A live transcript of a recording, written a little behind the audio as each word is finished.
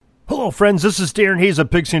Hello, friends. This is Darren Hayes of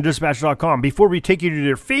PigskinDispatch.com. Before we take you to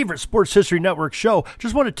your favorite Sports History Network show,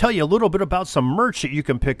 just want to tell you a little bit about some merch that you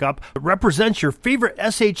can pick up that represents your favorite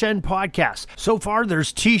SHN podcast. So far,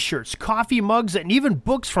 there's t-shirts, coffee mugs, and even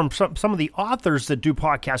books from some of the authors that do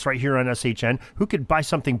podcasts right here on SHN. Who could buy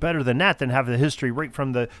something better than that, than have the history right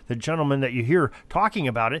from the gentleman that you hear talking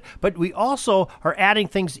about it? But we also are adding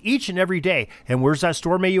things each and every day. And where's that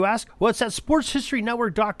store, may you ask? Well, it's at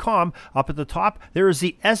SportsHistoryNetwork.com. Up at the top, there is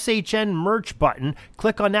the SHN merch button.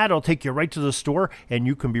 Click on that. It'll take you right to the store, and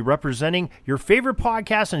you can be representing your favorite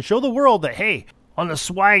podcast and show the world that, hey, on the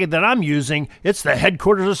swag that I'm using, it's the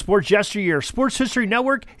headquarters of sports yesteryear, Sports History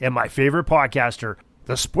Network, and my favorite podcaster,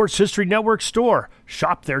 the Sports History Network store.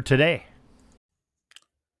 Shop there today.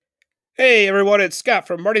 Hey everyone, it's Scott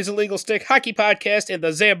from Marty's Illegal Stick Hockey Podcast and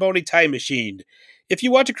the Zamboni Time Machine. If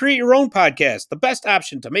you want to create your own podcast, the best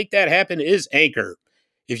option to make that happen is Anchor.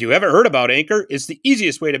 If you haven't heard about Anchor, it's the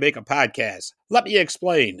easiest way to make a podcast. Let me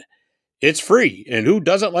explain. It's free, and who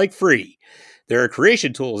doesn't like free? There are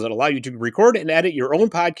creation tools that allow you to record and edit your own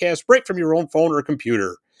podcast right from your own phone or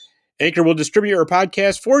computer. Anchor will distribute your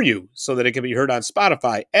podcast for you so that it can be heard on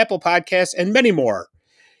Spotify, Apple Podcasts, and many more.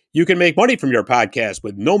 You can make money from your podcast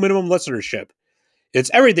with no minimum listenership.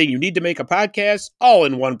 It's everything you need to make a podcast all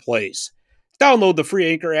in one place. Download the free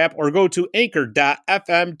Anchor app or go to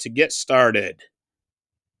anchor.fm to get started.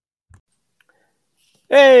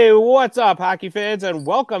 Hey, what's up, hockey fans, and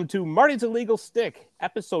welcome to Marty's Illegal Stick,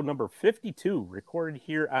 episode number 52, recorded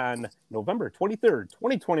here on November 23rd,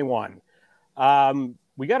 2021.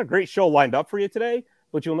 We got a great show lined up for you today,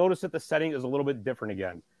 but you'll notice that the setting is a little bit different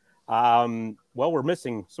again. We're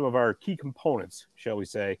missing some of our key components, shall we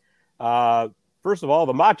say. First of all,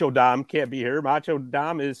 the Macho Dom can't be here. Macho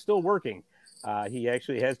Dom is still working. He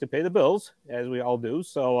actually has to pay the bills, as we all do,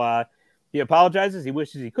 so he apologizes. He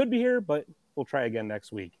wishes he could be here, but we'll try again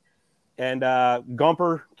next week. And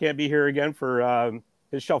Gumper can't be here again for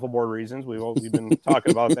his shuffleboard reasons. We've been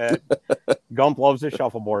talking about that. Gump loves his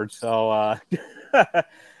shuffleboard. So,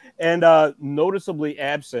 and noticeably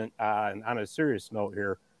absent on a serious note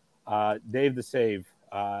here, Dave the Save.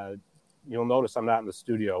 You'll notice I'm not in the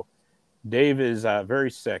studio. Dave is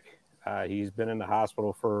very sick. He's been in the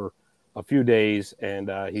hospital for a few days,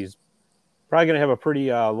 and he's probably going to have a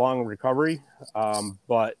pretty long recovery.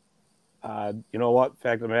 But you know what?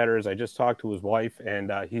 Fact of the matter is, I just talked to his wife,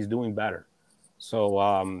 and he's doing better. So,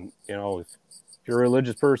 if you're a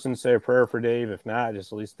religious person, say a prayer for Dave. If not,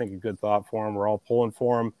 just at least think a good thought for him. We're all pulling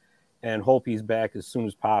for him and hope he's back as soon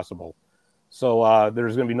as possible. So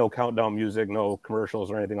there's going to be no countdown music, no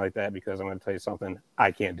commercials or anything like that, because I'm going to tell you something.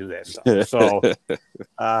 I can't do that stuff. So,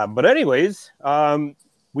 but anyways,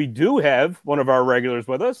 we do have one of our regulars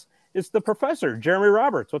with us. It's the Professor, Jeremy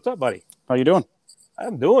Roberts. What's up, buddy? How you doing?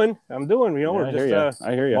 I'm doing. We're just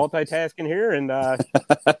I hear you. Multitasking here and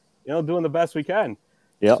doing the best we can.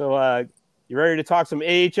 Yeah. So you ready to talk some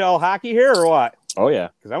AHL hockey here or what? Oh yeah.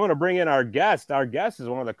 Because I'm going to bring in our guest. Our guest is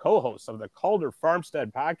one of the co-hosts of the Calder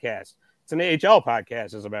Farmstead podcast. It's an AHL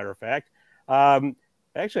podcast, as a matter of fact.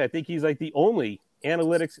 Actually, I think he's like the only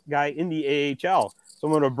analytics guy in the AHL. So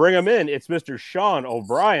I'm going to bring him in. It's Mr. Sean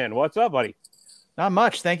O'Brien. What's up, buddy? Not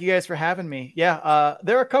much. Thank you guys for having me. Yeah,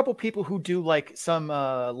 there are a couple people who do like some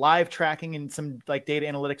live tracking and some like data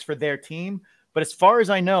analytics for their team. But as far as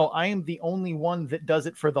I know, I am the only one that does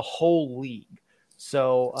it for the whole league.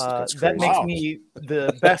 So that makes me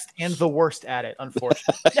the best and the worst at it,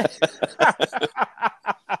 unfortunately.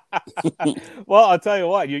 Well, I'll tell you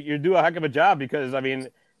what, you do a heck of a job because, I mean,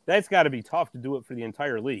 that's got to be tough to do it for the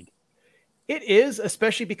entire league. It is,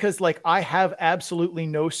 especially because like I have absolutely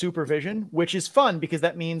no supervision, which is fun because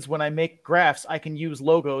that means when I make graphs, I can use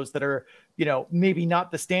logos that are, maybe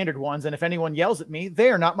not the standard ones. And if anyone yells at me, they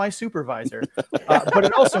are not my supervisor. But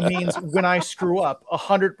it also means when I screw up,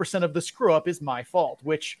 100% of the screw up is my fault,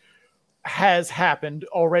 which has happened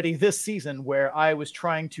already this season where I was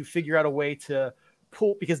trying to figure out a way to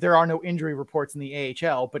pull, because there are no injury reports in the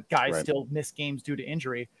AHL, but guys still miss games due to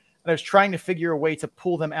injury. And I was trying to figure a way to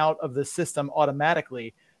pull them out of the system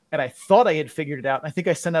automatically. And I thought I had figured it out. And I think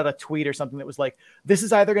I sent out a tweet or something that was like, this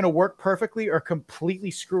is either going to work perfectly or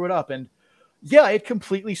completely screw it up. And yeah, it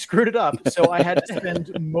completely screwed it up. So I had to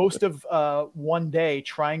spend most of one day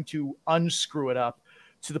trying to unscrew it up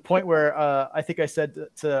to the point where I think I said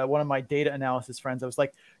to one of my data analysis friends, I was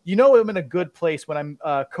like, I'm in a good place when I'm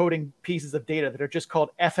coding pieces of data that are just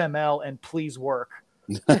called FML and please work.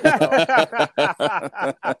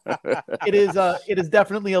 It is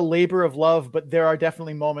definitely a labor of love, but there are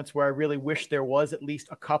definitely moments where I really wish there was at least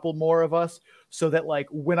a couple more of us so that like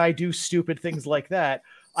when I do stupid things like that,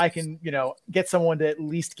 I can, get someone to at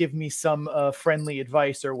least give me some friendly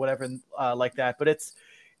advice or whatever like that. But it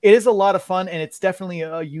is a lot of fun, and it's definitely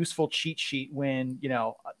a useful cheat sheet when,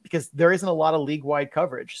 because there isn't a lot of league-wide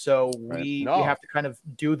coverage. So we have to kind of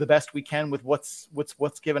do the best we can with what's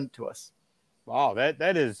given to us. Wow,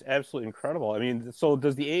 that is absolutely incredible. I mean, so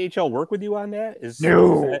does the AHL work with you on that?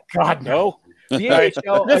 God, no. The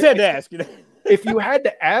AHL just had to ask. If you had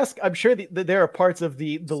to ask, I'm sure that there are parts of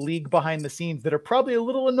the league behind the scenes that are probably a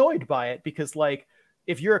little annoyed by it, because like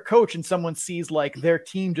if you're a coach and someone sees like their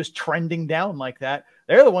team just trending down like that,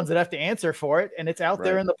 they're the ones that have to answer for it, and it's out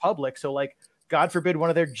there in the public. So like, God forbid one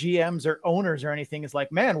of their GMs or owners or anything is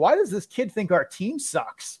like, man, why does this kid think our team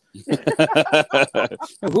sucks?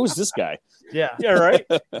 Who's this guy? Yeah. Yeah, right.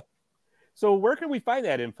 So where can we find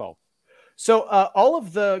that info? So all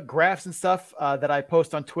of the graphs and stuff that I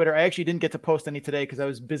post on Twitter, I actually didn't get to post any today because I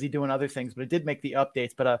was busy doing other things, but I did make the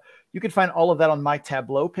updates. But you can find all of that on my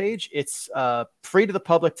Tableau page. It's free to the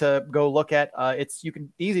public to go look at. The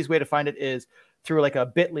easiest way to find it is through like a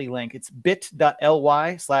bit.ly link. It's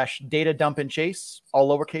bit.ly/data-dump-and-chase, all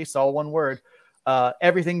lowercase, all one word.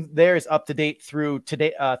 Everything there is up to date through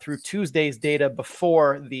Tuesday's data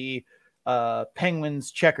before the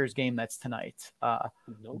Penguins Checkers game that's tonight.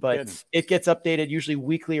 It gets updated usually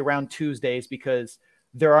weekly around Tuesdays, because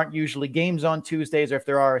there aren't usually games on Tuesdays, or if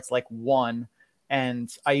there are, it's like one,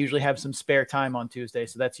 and I usually have some spare time on Tuesday,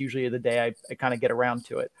 so that's usually the day I kind of get around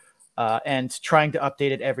to it. And trying to update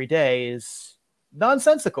it every day is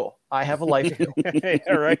nonsensical. I have a life.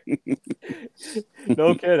 Yeah, right.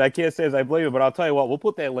 No kidding. I can't say as I blame you, but I'll tell you what, we'll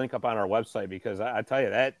put that link up on our website, because I tell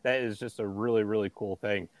you that is just a really, really cool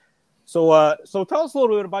thing. So tell us a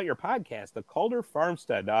little bit about your podcast, the Calder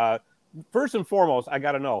Farmstead. First and foremost, I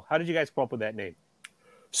got to know, how did you guys come up with that name?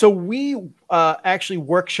 So we actually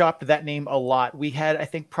workshopped that name a lot. We had, I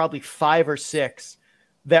think, probably 5 or 6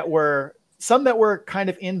 that were kind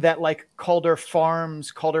of in that like Calder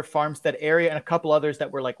Farmstead area, and a couple others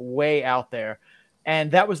that were like way out there.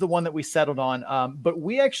 And that was the one that we settled on. But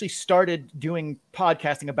we actually started doing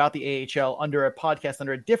podcasting about the AHL under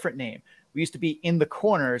a different name. We used to be In the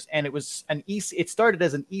Corners, and it was it started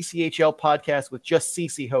as an ECHL podcast with just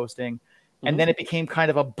CC hosting. And then it became kind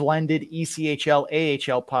of a blended ECHL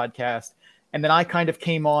AHL podcast. And then I kind of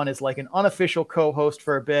came on as like an unofficial co-host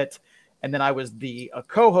for a bit. And then I was the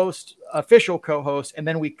official co-host. And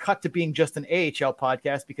then we cut to being just an AHL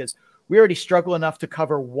podcast, because we already struggle enough to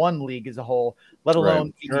cover one league as a whole, let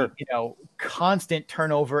alone the constant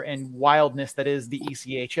turnover and wildness that is the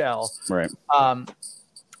ECHL. Right.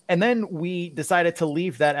 And then we decided to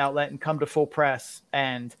leave that outlet and come to Full Press,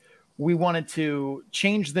 and we wanted to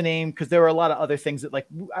change the name because there were a lot of other things that, like,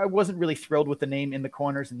 I wasn't really thrilled with the name In the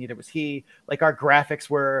Corners, and neither was he. Like, our graphics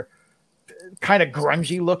were kind of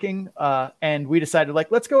grungy looking, and we decided,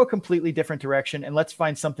 like, let's go a completely different direction, and let's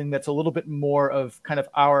find something that's a little bit more of kind of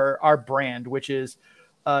our brand, which is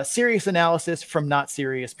serious analysis from not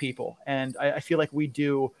serious people. And I feel like we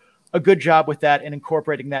do a good job with that and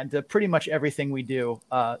incorporating that into pretty much everything we do.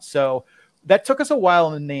 So that took us a while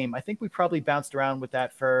in the name. I think we probably bounced around with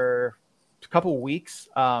that for a couple of weeks.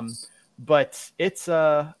 But it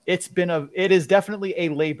is definitely a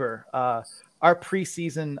labor. Our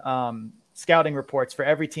preseason scouting reports for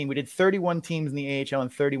every team, we did 31 teams in the AHL in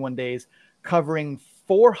 31 days, covering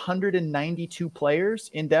 492 players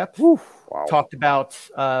in depth. Oof, wow. Talked about,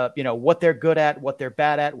 what they're good at, what they're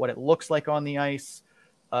bad at, what it looks like on the ice.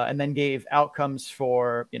 And then gave outcomes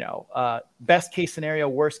for, best case scenario,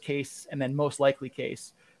 worst case, and then most likely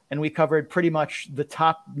case. And we covered pretty much the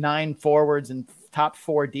top 9 forwards and top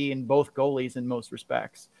 4D and both goalies in most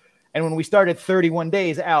respects. And when we started 31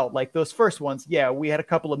 days out, like those first ones, we had a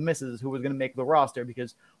couple of misses who was going to make the roster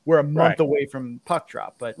because we're a month away from puck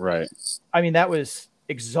drop. But I mean, that was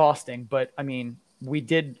exhausting. But I mean, we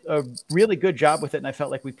did a really good job with it. And I felt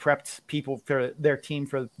like we prepped people for their team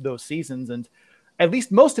for those seasons. And at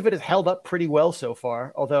least most of it has held up pretty well so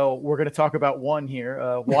far, although we're going to talk about one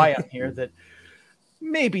here, Wyatt here, that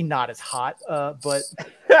maybe not as hot, but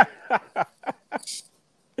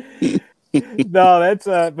no, that's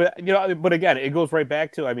but again, it goes right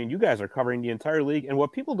back to, I mean, you guys are covering the entire league, and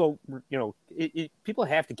what people don't, people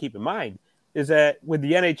have to keep in mind is that with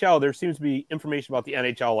the NHL, there seems to be information about the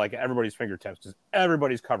NHL like everybody's fingertips, because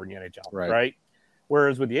everybody's covering the NHL, right?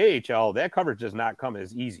 Whereas with the AHL, that coverage does not come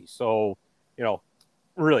as easy. So,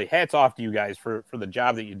 really, hats off to you guys for the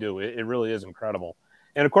job that you do. It really is incredible.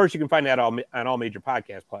 And of course, you can find that on all major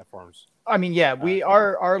podcast platforms. I mean, we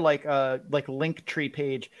our like Linktree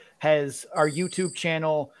page has our YouTube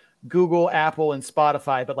channel, Google, Apple, and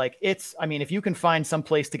Spotify. But like, if you can find some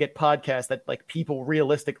place to get podcasts that like people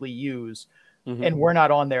realistically use, and we're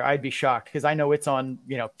not on there, I'd be shocked, because I know it's on,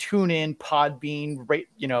 TuneIn, Podbean,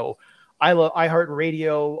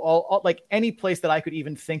 iHeartRadio, all like any place that I could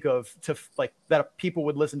even think of to like that people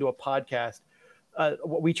would listen to a podcast.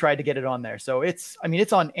 We tried to get it on there. So it's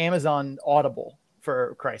on Amazon Audible,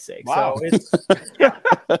 for Christ's sake. Wow. So it's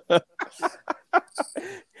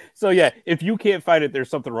So yeah, if you can't find it, there's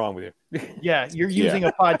something wrong with you. yeah, you're using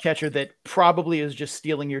a podcatcher that probably is just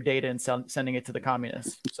stealing your data and sending it to the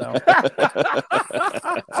communists. So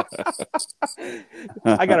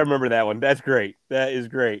I got to remember that one. That's great. That is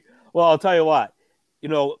great. Well, I'll tell you what,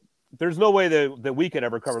 there's no way that we could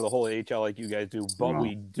ever cover the whole AHL like you guys do, but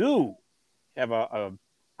we do have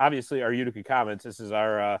obviously our Utica Comets. This is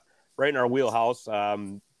our right in our wheelhouse.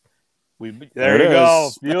 There you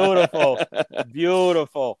go. Beautiful.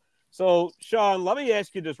 Beautiful. So, Sean, let me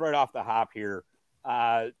ask you just right off the hop here.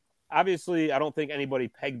 Obviously, I don't think anybody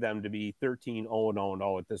pegged them to be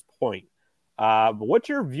 13-0-0 at this point. But what's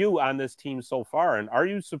your view on this team so far? And are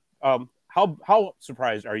you how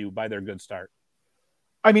surprised are you by their good start?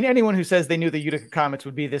 I mean, anyone who says they knew the Utica Comets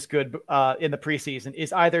would be this good in the preseason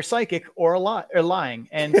is either psychic or lying.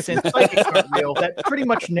 And since psychics aren't real, that pretty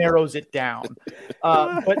much narrows it down.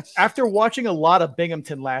 But after watching a lot of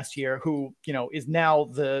Binghamton last year, who, is now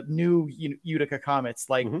the new Utica Comets,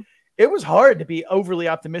 it was hard to be overly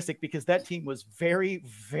optimistic because that team was very,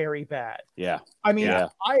 very bad. Yeah. I mean,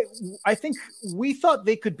 I think we thought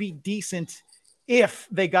they could be decent if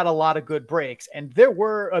they got a lot of good breaks. And there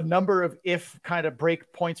were a number of if kind of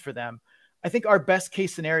break points for them. I think our best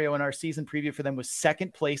case scenario in our season preview for them was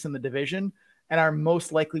second place in the division. And our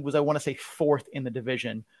most likely was, I want to say, fourth in the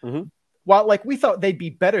division. Mm-hmm. While we thought they'd be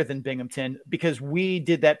better than Binghamton because we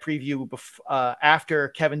did that preview after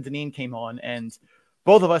Kevin Dineen came on. And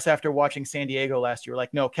both of us, after watching San Diego last year, were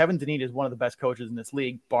like, no, Kevin Dineen is one of the best coaches in this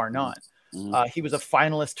league, bar none. He was a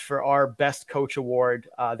finalist for our best coach award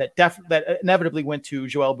that inevitably went to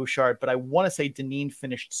Joel Bouchard, but I want to say Dineen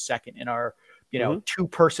finished second in our,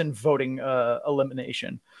 two-person voting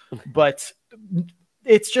elimination. But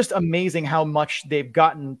it's just amazing how much they've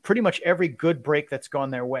gotten pretty much every good break that's gone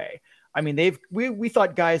their way. I mean, we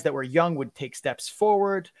thought guys that were young would take steps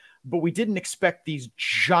forward, but we didn't expect these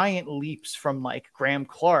giant leaps from like Graham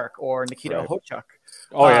Clark or Nikita Hochuk.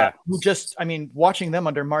 Oh, yeah. Who just, watching them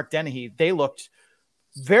under Mark Dennehy, they looked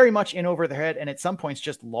very much in over their head and at some points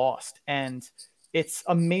just lost. And it's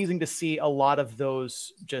amazing to see a lot of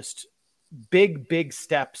those just big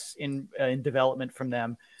steps in development from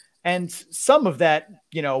them. And some of that,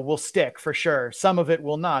 will stick for sure. Some of it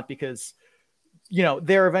will not because,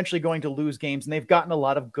 they're eventually going to lose games and they've gotten a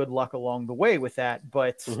lot of good luck along the way with that.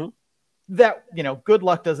 But that, good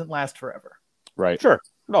luck doesn't last forever. Right. Sure.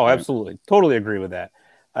 No, absolutely. Totally agree with that.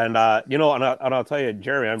 And, and I'll tell you,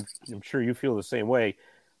 Jeremy, I'm sure you feel the same way.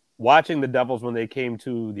 Watching the Devils when they came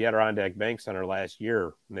to the Adirondack Bank Center last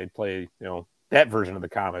year and they play, that version of the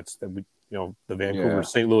Comets, that we, the Vancouver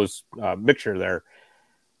St. Louis mixture there.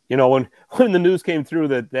 When the news came through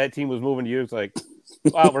that team was moving to you, it's like,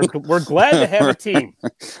 wow, we're glad to have a team.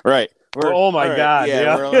 Right. Oh my God!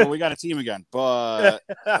 Yeah, we got a team again, but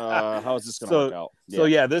how is this going to work out? Yeah. So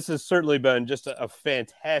yeah, this has certainly been just a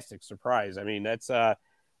fantastic surprise. I mean, that's and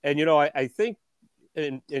I think,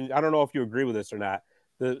 and I don't know if you agree with this or not.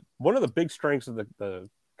 One of the big strengths of the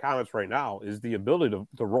Comets right now is the ability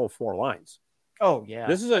to roll four lines. Oh yeah,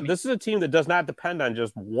 this is a team that does not depend on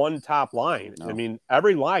just one top line. No. I mean,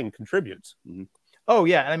 every line contributes. Mm-hmm. Oh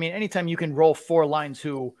yeah, I mean, anytime you can roll four lines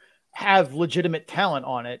who have legitimate talent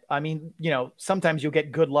on it. I mean, sometimes you'll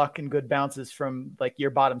get good luck and good bounces from like your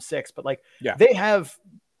bottom six, but they have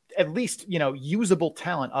at least, usable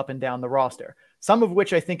talent up and down the roster. Some of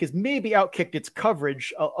which I think is maybe outkicked its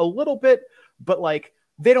coverage a little bit, but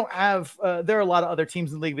they don't have, there are a lot of other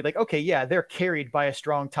teams in the league be like, okay, yeah, they're carried by a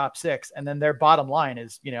strong top six. And then their bottom line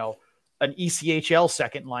is, an ECHL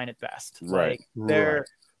second line at best. Right.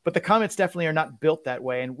 But the Comets definitely are not built that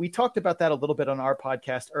way. And we talked about that a little bit on our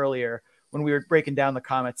podcast earlier when we were breaking down the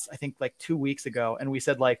Comets, I think 2 weeks ago. And we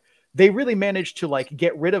said they really managed to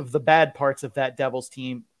get rid of the bad parts of that Devils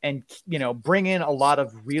team and, bring in a lot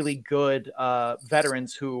of really good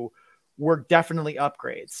veterans who were definitely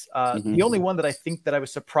upgrades. The only one that I think that I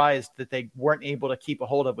was surprised that they weren't able to keep a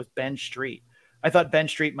hold of was Ben Street. I thought Ben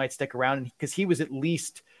Street might stick around because he was at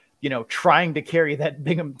least trying to carry that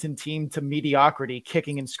Binghamton team to mediocrity,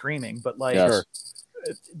 kicking and screaming. But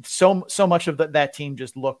so much of that team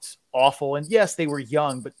just looked awful. And yes, they were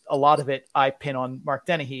young, but a lot of it I pin on Mark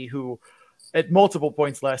Dennehy, who at multiple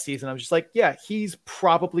points last season, I was just like, yeah, he's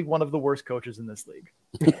probably one of the worst coaches in this league.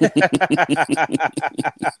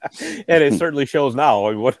 And it certainly shows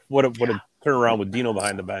now. What a turnaround with Dino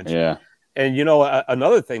behind the bench. Yeah. And, you know,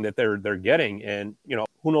 another thing that they're getting, and, you know,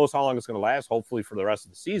 who knows how long it's going to last, hopefully for the rest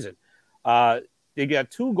of the season. They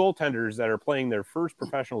got two goaltenders that are playing their first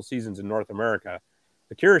professional seasons in North America.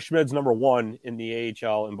 Akira Schmid's number one in the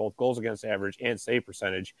AHL in both goals against average and save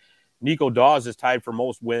percentage. Nico Dawes is tied for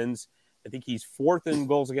most wins. I think he's fourth in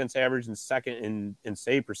goals against average and second in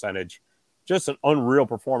save percentage. Just an unreal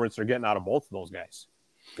performance they're getting out of both of those guys.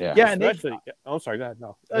 Yeah. And I'm sorry, go ahead.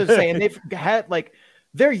 No. I was saying they've had like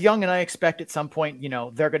they're young, and I expect at some point, you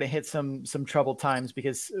know, they're going to hit some troubled times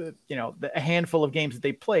because you know, a handful of games that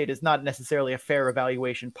they played is not necessarily a fair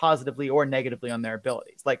evaluation, positively or negatively, on their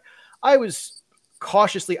abilities. Like, I was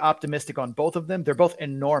cautiously optimistic on both of them. They're both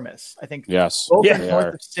enormous. I think yes, both are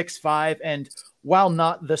north of 6'5", and while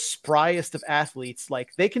not the spryest of athletes,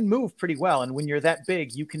 like, they can move pretty well. And when you're that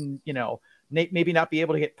big, you can, you know, maybe not be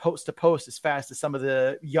able to get post to post as fast as some of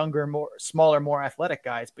the younger, smaller, more athletic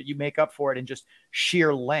guys, but you make up for it in just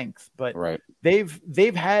sheer length. But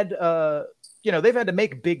they've had, you know, they've had to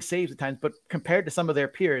make big saves at times, but compared to some of their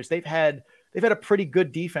peers, they've had a pretty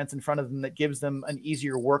good defense in front of them that gives them an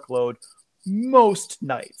easier workload most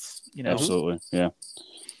nights, you know. Absolutely. Yeah.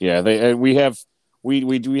 We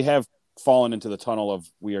have fallen into the tunnel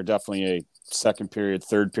of, we are definitely a second period,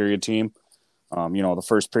 third period team. You know, the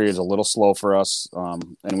first period is a little slow for us,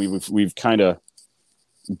 and we've kind of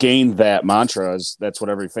gained that mantra, as that's what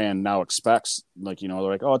every fan now expects. Like, you know,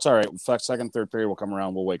 they're like, oh, it's all right. Second, third period will come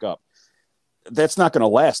around, we'll wake up. That's not going to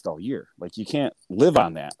last all year. Like, you can't live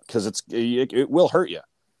on that, because it will hurt you.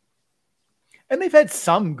 And they've had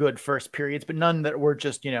some good first periods, but none that were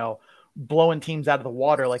just, you know, blowing teams out of the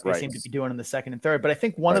water like they seem to be doing in the second and third. But I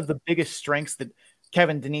think one of the biggest strengths that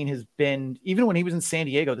Kevin Dineen has been, even when he was in San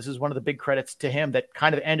Diego, this is one of the big credits to him that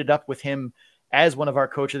kind of ended up with him as one of our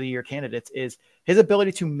Coach of the Year candidates, is his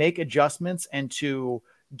ability to make adjustments and to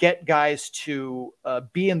get guys to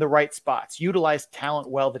be in the right spots, utilize talent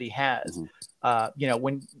well that he has. You know,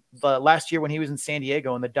 when the last year when he was in San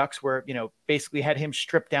Diego and the Ducks were, you know, basically had him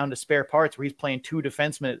stripped down to spare parts, where he's playing two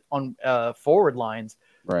defensemen on forward lines.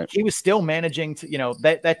 He was still managing to, you know,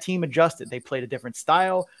 that team adjusted. They played a different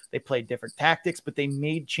style, they played different tactics, but they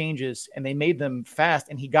made changes and they made them fast.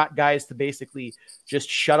 And he got guys to basically just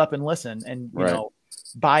shut up and listen and, you know,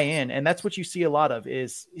 buy in. And that's what you see a lot of,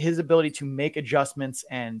 is his ability to make adjustments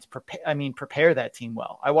and prepare that team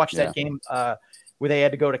well. I watched that game where they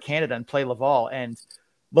had to go to Canada and play Laval, and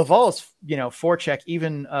Laval's, you know, forecheck,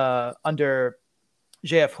 even under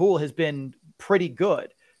JF Houle, has been pretty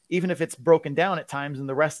good, even if it's broken down at times, and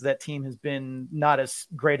the rest of that team has been not as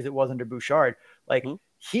great as it was under Bouchard. Like,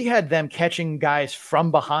 he had them catching guys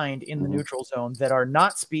from behind in the neutral zone that are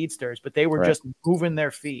not speedsters, but they were just moving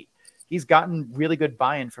their feet. He's gotten really good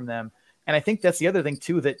buy-in from them. And I think that's the other thing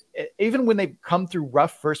too, that even when they come through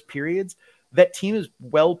rough first periods, that team is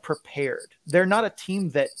well prepared. They're not a team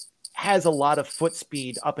that has a lot of foot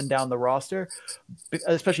speed up and down the roster,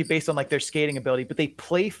 especially based on like their skating ability, but they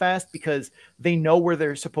play fast because they know where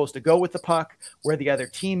they're supposed to go with the puck, where the other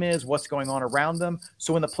team is, what's going on around them.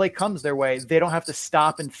 So when the play comes their way, they don't have to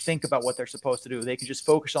stop and think about what they're supposed to do. They can just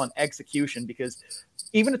focus on execution, because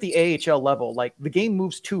even at the AHL level, like, the game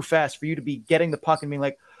moves too fast for you to be getting the puck and being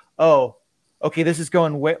like, oh, okay, this is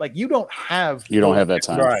going way, like, you don't have that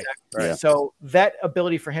time. Right. Yeah. So that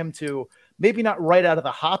ability for him to maybe not right out of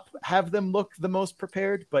the hop have them look the most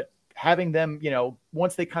prepared, but having them, you know,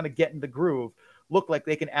 once they kind of get in the groove, look like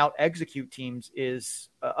they can out execute teams, is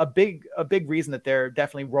a big reason that they're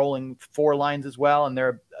definitely rolling four lines as well. And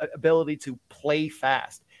their ability to play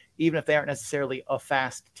fast, even if they aren't necessarily a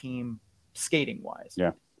fast team skating wise.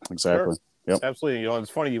 Yeah, exactly. Sure. Yep. Absolutely. You know,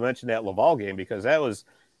 it's funny you mentioned that Laval game, because that was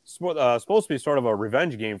supposed to be sort of a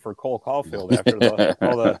revenge game for Cole Caulfield after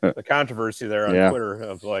all the controversy there on Twitter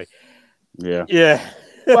of like,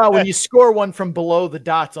 well, when you score one from below the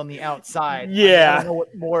dots on the outside, I don't know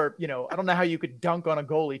what more, you know, I don't know how you could dunk on a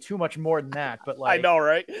goalie too much more than that, but like, I know,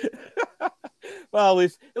 right? Well,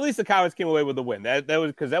 at least the Coyotes came away with the win. That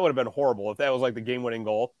was, because that would have been horrible if that was like the game-winning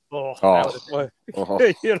goal. So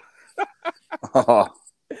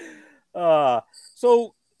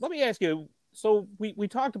let me ask you. So we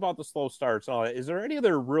talked about the slow starts and all that. Is there any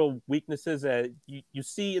other real weaknesses that you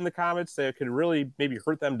see in the Comets that could really maybe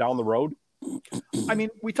hurt them down the road? I mean,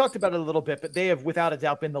 we talked about it a little bit, but they have without a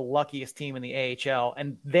doubt been the luckiest team in the AHL,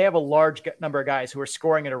 and they have a large number of guys who are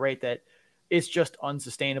scoring at a rate that is just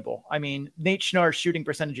unsustainable. I mean, Nate Schnarr's shooting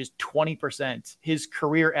percentage is 20%. His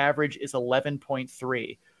career average is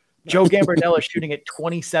 11.3. Joe Gambardella is shooting at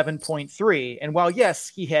 27.3. And while, yes,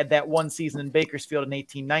 he had that one season in Bakersfield in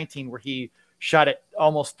 18-19 where he shot at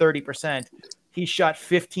almost 30%, He shot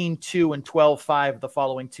 15-2 and 12-5 the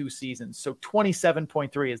following 2 seasons. So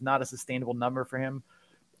 27.3 is not a sustainable number for him.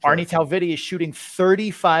 Sure. Arnie Talviti is shooting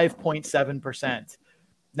 35.7%.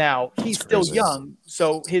 Now, he's still young,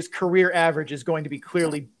 so his career average is going to be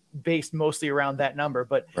clearly based mostly around that number.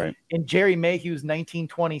 But in Jerry Mayhew's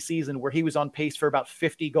 1920 season, where he was on pace for about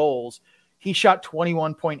 50 goals, he shot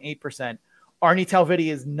 21.8%. Arnie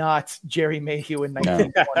Talviti is not Jerry Mayhew in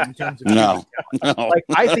 1920 in terms of no. Like,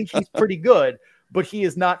 I think he's pretty good, but he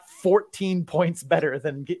is not 14 points better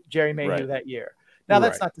than Jerry Mayhew that year. Now,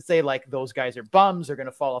 that's not to say like those guys are bums, they're going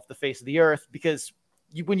to fall off the face of the earth, because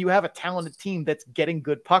when you have a talented team that's getting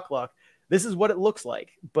good puck luck, this is what it looks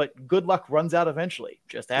like. But good luck runs out eventually.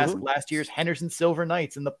 Just ask last year's Henderson Silver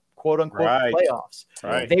Knights in the quote-unquote playoffs.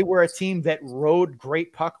 They were a team that rode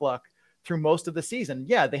great puck luck through most of the season.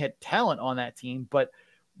 Yeah, they had talent on that team, but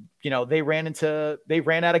they ran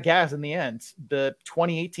out of gas in the end. The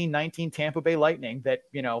 2018-19 Tampa Bay Lightning that,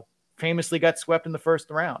 famously got swept in the first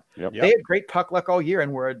round. They had great puck luck all year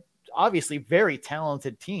and were obviously very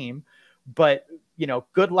talented team, but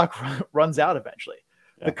good luck runs out eventually.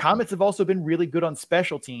 The Comets have also been really good on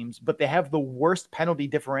special teams, but they have the worst penalty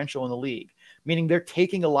differential in the league, meaning they're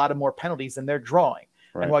taking a lot of more penalties than they're drawing.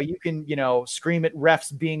 And while you can, scream at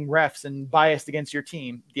refs being refs and biased against your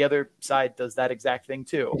team, the other side does that exact thing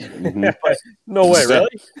too. But, no way,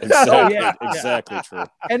 really? Exactly true.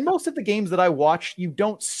 And most of the games that I watch, you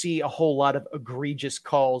don't see a whole lot of egregious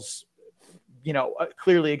calls,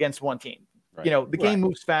 clearly against one team. The game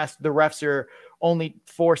moves fast. The refs are only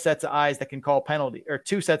 4 sets of eyes that can call penalty, or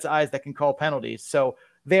 2 sets of eyes that can call penalties. So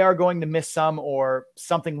they are going to miss some, or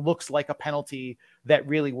something looks like a penalty that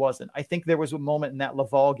really wasn't. I think there was a moment in that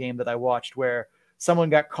Laval game that I watched where someone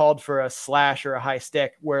got called for a slash or a high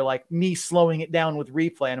stick, where like me slowing it down with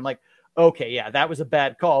replay, and I'm like, okay, yeah, that was a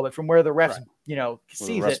bad call. But from where the refs,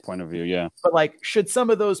 sees it, point of view, But like, should some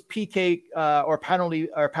of those PK or penalty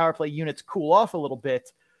or power play units cool off a little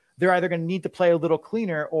bit, they're either going to need to play a little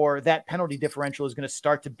cleaner, or that penalty differential is going to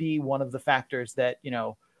start to be one of the factors that,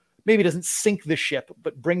 maybe doesn't sink the ship,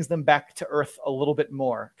 but brings them back to earth a little bit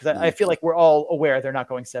more. Because I feel like we're all aware they're not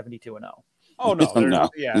going 72-0. Oh no, no.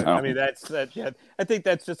 I mean, that's I think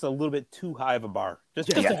that's just a little bit too high of a bar.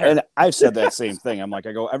 And I've said that same thing.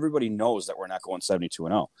 Everybody knows that we're not going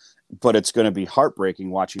 72-0, but it's going to be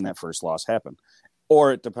heartbreaking watching that first loss happen.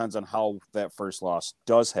 Or it depends on how that first loss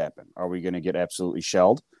does happen. Are we going to get absolutely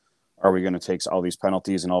shelled? Are we going to take all these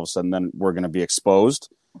penalties and all of a sudden then we're going to be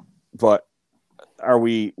exposed? But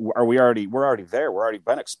we're already there. We're already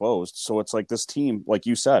been exposed. So it's like this team, like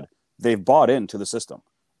you said, they've bought into the system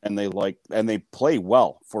and they play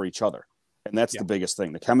well for each other. And that's the biggest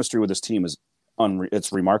thing. The chemistry with this team is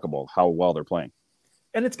it's remarkable how well they're playing.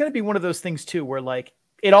 And it's going to be one of those things too, where like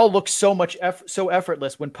it all looks so much so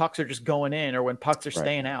effortless when pucks are just going in or when pucks are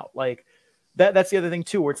staying out. Like that's the other thing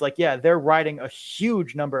too, where it's like, yeah, they're riding a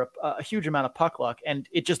huge amount of puck luck, and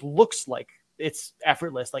it just looks like it's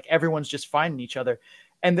effortless. Like everyone's just finding each other.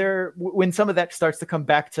 And when some of that starts to come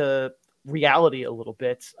back to reality a little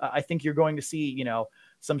bit, I think you're going to see,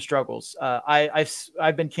 some struggles.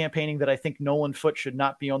 I've been campaigning that I think Nolan Foote should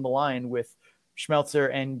not be on the line with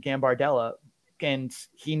Schmelzer and Gambardella, and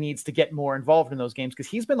he needs to get more involved in those games, because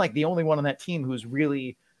he's been like the only one on that team who's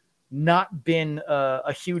really not been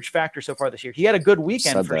a huge factor so far this year. He had a good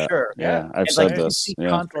weekend for sure. Yeah, I've said this.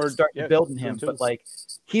 Confidence starting to build in him, but like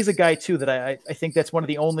he's a guy too that I think that's one of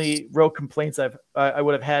the only real complaints I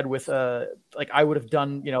would have had with like I would have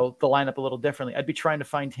done the lineup a little differently. I'd be trying to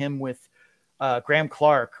find him with Graham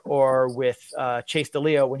Clark or with Chase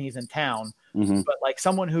DeLeo when he's in town. Mm-hmm. But like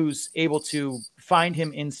someone who's able to find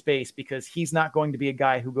him in space, because he's not going to be a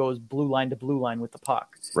guy who goes blue line to blue line with the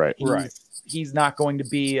puck. Right. He's not going to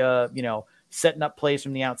be, setting up plays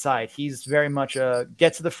from the outside. He's very much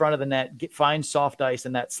get to the front of the net, find soft ice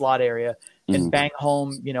in that slot area, and bang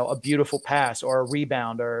home, a beautiful pass or a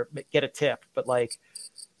rebound or get a tip. But like,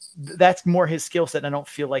 that's more his skill set. And I don't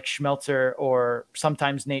feel like Schmelzer or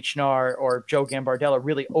sometimes Nate Schnarr or Joe Gambardella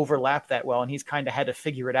really overlap that well. And he's kind of had to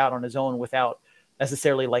figure it out on his own without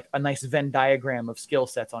necessarily like a nice Venn diagram of skill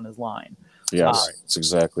sets on his line. Yes, it's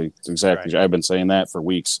exactly. Right. I've been saying that for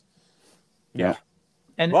weeks. Yeah.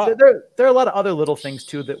 And there are a lot of other little things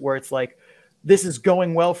too, where it's like, this is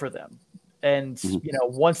going well for them. And,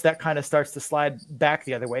 once that kind of starts to slide back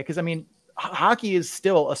the other way, because I mean, hockey is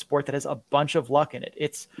still a sport that has a bunch of luck in it.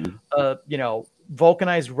 It's,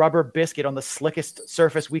 vulcanized rubber biscuit on the slickest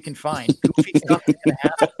surface we can find. Goofy stuff is going to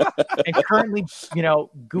happen. And currently,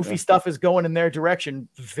 goofy stuff is going in their direction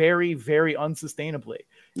very, very unsustainably.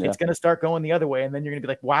 Yeah. It's going to start going the other way. And then you're going to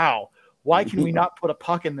be like, wow, Why can we not put a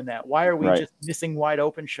puck in the net? Why are we Right. just missing wide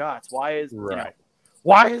open shots? Why is Right.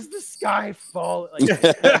 why is the sky falling? Like,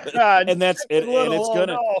 And that's it, and it's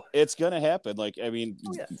gonna no. it's gonna happen. Like, I mean,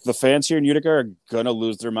 Oh, yeah. the fans here in Utica are gonna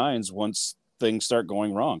lose their minds once things start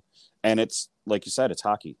going wrong. And it's like you said, it's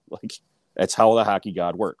hockey. Like, that's how the hockey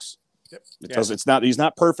god works. Yep. It's not. He's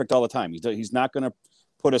not perfect all the time. He's not gonna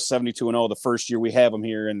put us 72-0 the first year we have him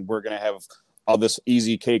here, and we're gonna have all this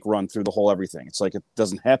easy cake run through the whole everything. It's like it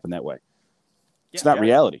doesn't happen that way. It's not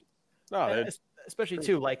reality. No, especially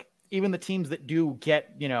too, like even the teams that do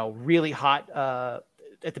get, really hot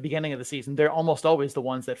at the beginning of the season, they're almost always the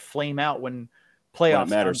ones that flame out when playoffs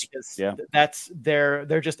matters. Because Yeah.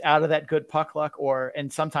 they're just out of that good puck luck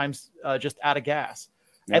and sometimes just out of gas.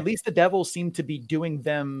 Yeah. At least the Devils seem to be doing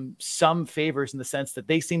them some favors in the sense that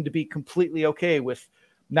they seem to be completely okay with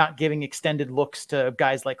not giving extended looks to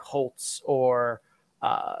guys like Holtz or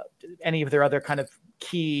any of their other kind of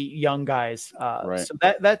key young guys. Right. So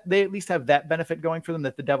that they at least have that benefit going for them,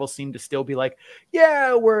 that the Devils seem to still be like,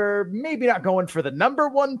 yeah, we're maybe not going for the number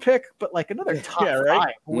 1 pick, but like another top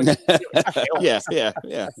 5. Yeah.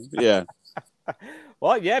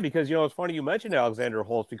 Well, yeah, because it's funny you mentioned Alexander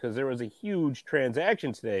Holtz, because there was a huge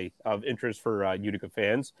transaction today of interest for Utica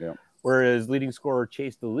fans. Yeah. Whereas leading scorer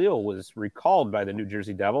Chase DeLille was recalled by the New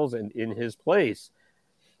Jersey Devils, and in his place,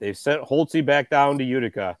 they've sent Holtzy back down to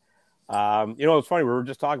Utica. It's funny, we were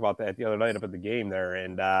just talking about that the other night up at the game there,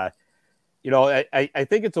 and I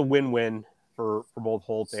think it's a win-win for both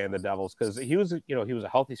Holtz and the Devils, because he was a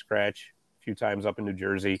healthy scratch a few times up in New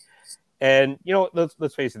Jersey, and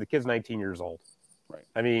let's face it, the kid's 19 years old. Right.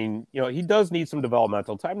 I mean, he does need some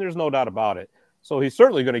developmental time. There's no doubt about it. So he's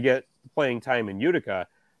certainly going to get playing time in Utica.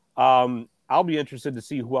 I'll be interested to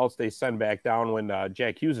see who else they send back down when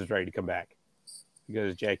Jack Hughes is ready to come back,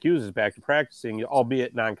 because Jack Hughes is back to practicing,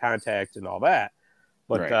 albeit non-contact and all that.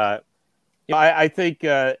 But Right. I think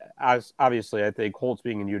obviously I think Holtz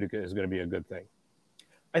being in Utica is going to be a good thing.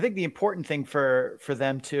 I think the important thing for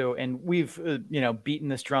them too, and we've beaten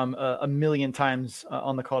this drum a million times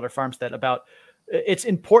on the Calder Farmstead about, it's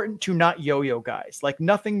important to not yo-yo guys. Like,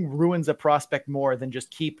 nothing ruins a prospect more than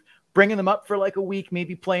just keep bringing them up for like a week,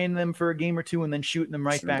 maybe playing them for a game or two, and then shooting them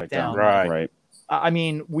right back down. Right. I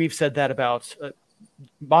mean, we've said that about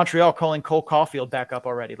Montreal calling Cole Caulfield back up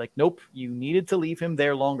already. Like, nope, you needed to leave him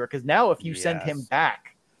there longer, because now if you send him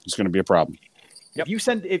back, It's going to be a problem. Yep.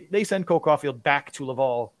 If they send Cole Caulfield back to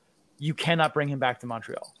Laval, you cannot bring him back to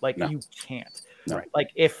Montreal. Like, No. you can't. No. Right.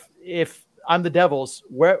 Like, if I'm the Devils,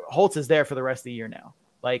 where Holtz is there for the rest of the year now.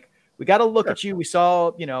 Like, we got to look at you. We saw,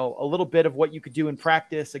 a little bit of what you could do in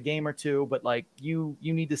practice, a game or two, but like you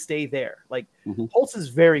need to stay there. Like, Holtz is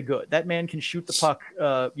very good. That man can shoot the puck,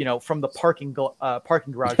 from the parking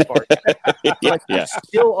garage bar. Like, there's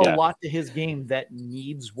still a lot to his game that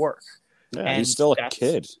needs work. Yeah, And he's still a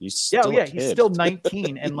kid. He's still he's still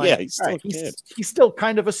 19, and like, he's still a kid. He's still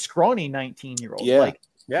kind of a scrawny 19-year-old. Yeah. Like,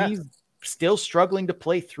 he's still struggling to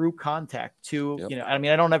play through contact too. Yep. I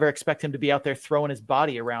mean, I don't ever expect him to be out there throwing his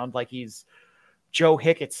body around like he's Joe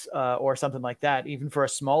Hicketts or something like that, even for a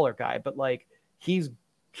smaller guy. But like, he's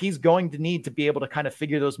going to need to be able to kind of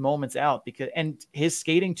figure those moments out, and his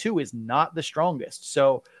skating too is not the strongest.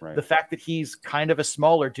 So the fact that he's kind of a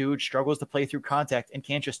smaller dude, struggles to play through contact, and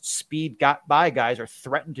can't just speed by guys or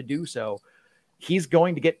threaten to do so, he's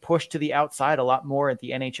going to get pushed to the outside a lot more at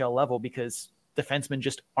the NHL level, because defensemen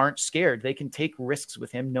just aren't scared. They can take risks with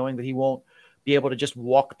him, knowing that he won't be able to just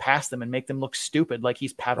walk past them and make them look stupid like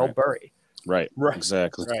he's Pavel Bure. Right.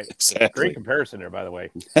 Exactly. Right. Exactly. Great comparison there, by the way.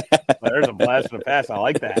 There's a blast in the past. I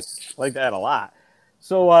like that. I like that a lot.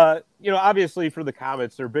 So, obviously for the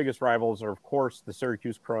Comets, their biggest rivals are, of course, the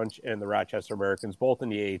Syracuse Crunch and the Rochester Americans, both in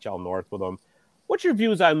the AHL North with them. What's your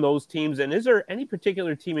views on those teams? And is there any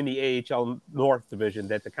particular team in the AHL North division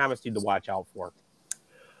that the Comets need to watch out for?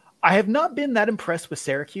 I have not been that impressed with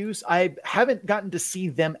Syracuse. I haven't gotten to see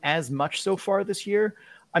them as much so far this year.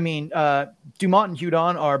 I mean, Dumont and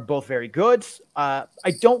Hudon are both very good. I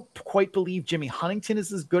don't quite believe Jimmy Huntington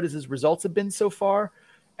is as good as his results have been so far.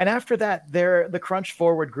 And after that, the Crunch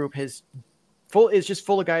forward group is just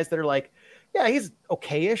full of guys that are like, yeah, he's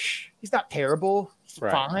okay-ish. He's not terrible. He's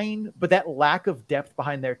fine. But that lack of depth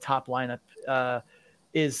behind their top lineup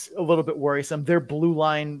is a little bit worrisome. Their blue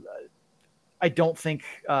line, I don't think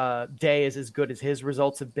Day is as good as his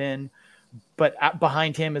results have been. But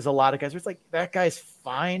behind him is a lot of guys where it's like, that guy's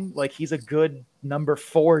fine. Like, he's a good number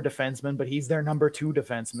 4 defenseman, but he's their number 2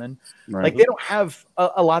 defenseman. Right. Like, they don't have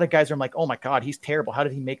a lot of guys where I'm like, oh my God, he's terrible. How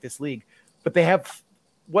did he make this league? But they have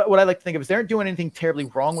what I like to think of is they aren't doing anything terribly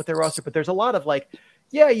wrong with their roster, but there's a lot of like,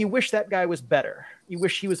 yeah, you wish that guy was better. You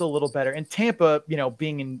wish he was a little better. And Tampa,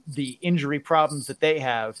 being in the injury problems that they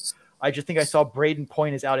have, I just think I saw Braden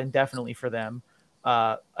Point is out indefinitely for them.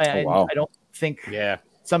 wow. I don't think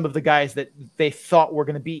some of the guys that they thought were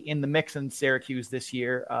going to be in the mix in Syracuse this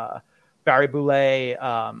year, Barry Boulay,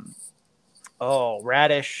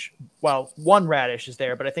 Radish. Well, one Radish is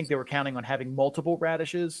there, but I think they were counting on having multiple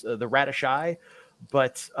Radishes, the Radish Eye.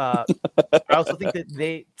 But I also think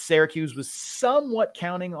that Syracuse was somewhat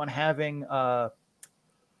counting on having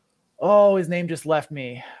his name just left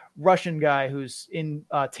me. Russian guy who's in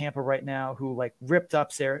Tampa right now, who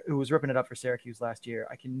who was ripping it up for Syracuse last year.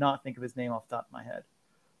 I cannot think of his name off the top of my head.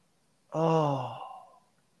 Oh,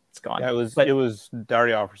 it's gone. Yeah, it was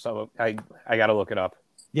Daryov or something. I got to look it up.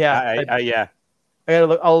 Yeah, I gotta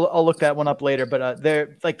look. I'll look that one up later. But they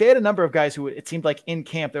had a number of guys who it seemed like in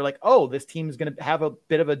camp they're like, oh, this team is going to have a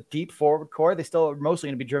bit of a deep forward core. They still are mostly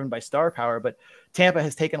going to be driven by star power, but Tampa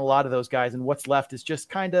has taken a lot of those guys, and what's left is just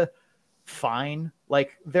kind of fine.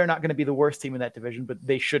 Like, they're not going to be the worst team in that division, but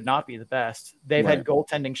they should not be the best. They've had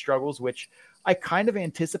goaltending struggles, which I kind of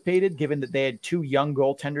anticipated, given that they had two young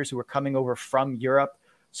goaltenders who were coming over from Europe,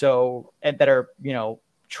 and that are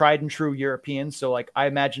tried and true Europeans. So I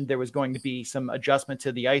imagined there was going to be some adjustment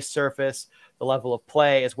to the ice surface, the level of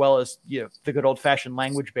play, as well as, the good old fashioned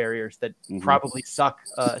language barriers that probably suck,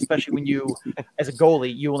 especially when you, as a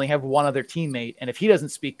goalie, you only have one other teammate. And if he doesn't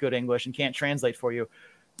speak good English and can't translate for you,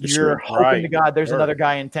 you're hoping to God there's another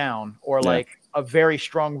guy in town, or a very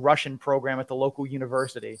strong Russian program at the local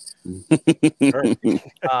university.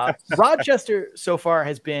 Rochester so far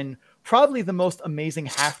has been probably the most amazing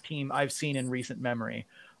half team I've seen in recent memory.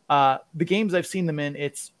 The games I've seen them in,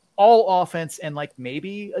 it's all offense and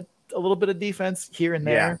maybe a little bit of defense here and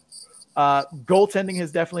there. Goaltending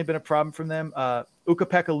has definitely been a problem from them.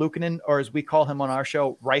 Ukko-Pekka Luukkonen, or as we call him on our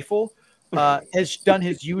show, Rifle, has done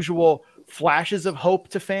his usual flashes of hope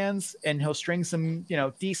to fans, and he'll string some,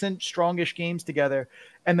 decent, strongish games together,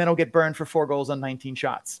 and then he'll get burned for 4 goals on 19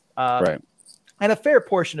 shots. And a fair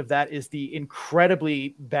portion of that is the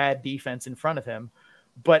incredibly bad defense in front of him.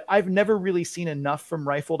 But I've never really seen enough from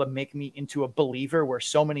Rifle to make me into a believer, where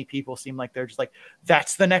so many people seem like they're just like,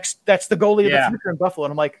 that's the goalie of the future in Buffalo.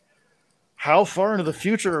 And I'm like, how far into the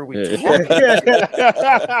future are we talking?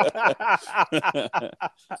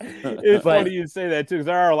 It's funny you say that too, because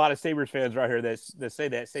there are a lot of Sabres fans right here that say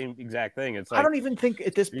that same exact thing. It's I don't even think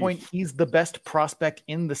at this point he's the best prospect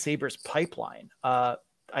in the Sabres pipeline.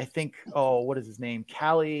 I think, what is his name?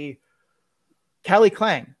 Callie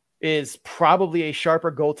Klang is probably a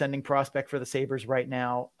sharper goaltending prospect for the Sabres right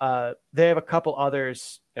now. They have a couple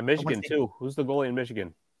others. And Michigan too. Who's the goalie in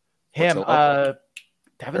Michigan? Him.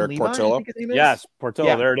 Devin Eric Levi, Portillo? I think his name is? Yes, Portillo.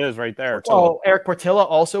 Yeah. There it is right there. Eric Portillo,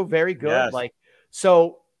 also very good. Yes.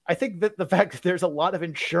 So I think that the fact that there's a lot of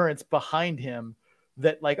insurance behind him,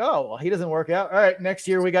 that he doesn't work out. All right, next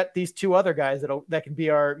year we got these 2 other guys that can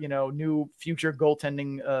be our, new future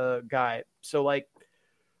goaltending guy. So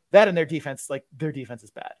that, and their defense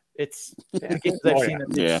is bad. It's the games I've seen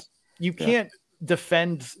them. You can't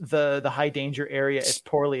defend the high danger area as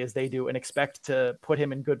poorly as they do and expect to put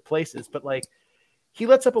him in good places. But he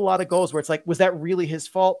lets up a lot of goals where it's was that really his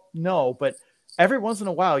fault? No, but every once in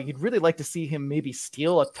a while, you'd really like to see him maybe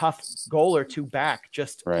steal a tough goal or 2 back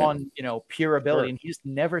just on, pure ability. And he just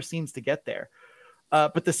never seems to get there.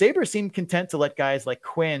 But the Sabres seem content to let guys like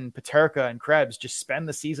Quinn, Peterka, and Krebs just spend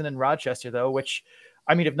the season in Rochester, though, which,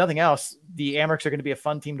 I mean, if nothing else, the Amerks are going to be a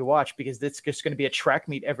fun team to watch, because it's just going to be a track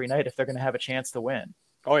meet every night if they're going to have a chance to win.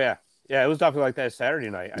 Oh, yeah. Yeah, it was definitely like that Saturday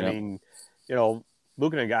night. I mean,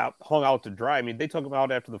 Luukkonen got hung out to dry. I mean, they took him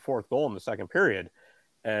out after the 4th goal in the second period.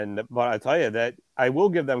 But I tell you that I will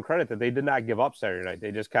give them credit that they did not give up Saturday night.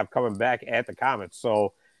 They just kept coming back at the Comets.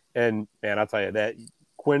 So, and man, I'll tell you that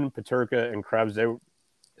Quinn, Peterka, and Krebs, they,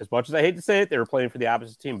 as much as I hate to say it, they were playing for the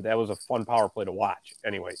opposite team, but that was a fun power play to watch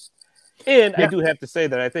anyways. And I do have to say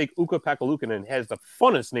that I think Ukko-Pekka Luukkonen has the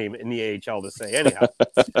funnest name in the AHL to say anyhow.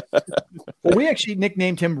 Well, we actually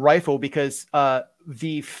nicknamed him Rifle because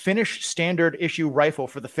the Finnish standard issue rifle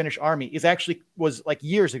for the Finnish army was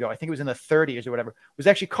years ago. I think it was in the 30s or whatever. It was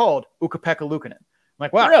actually called Ukko-Pekka Luukkonen. I'm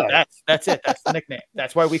like, wow, really? That's it. That's the nickname.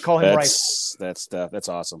 That's why we call him Rifle. That's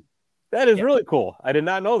awesome. That is really cool. I did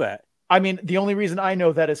not know that. I mean, the only reason I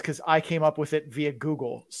know that is because I came up with it via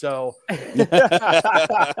Google. So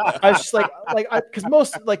I was just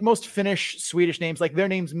because most Finnish, Swedish names, their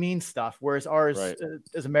names mean stuff, whereas ours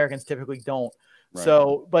as Americans typically don't. Right.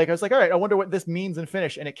 So I was like, all right, I wonder what this means in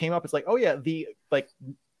Finnish. And it came up. It's oh yeah, the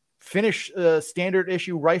Finnish standard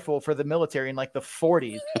issue rifle for the military in like the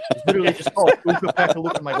 40s. It's literally just called Ukko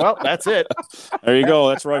Pekka. I'm like, well, that's it. There you go.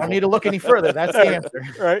 That's right. I don't need to look any further. That's the answer.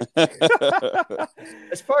 Right.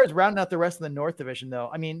 As far as rounding out the rest of the North Division,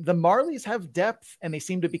 though, I mean, the Marlies have depth and they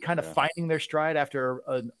seem to be kind of finding their stride after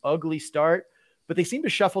an ugly start, but they seem to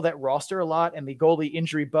shuffle that roster a lot. And the goalie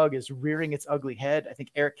injury bug is rearing its ugly head. I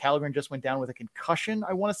think Eric Callaghan just went down with a concussion,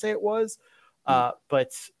 I want to say it was.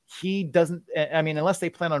 But he doesn't, I mean, unless they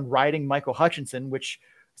plan on riding Michael Hutchinson, which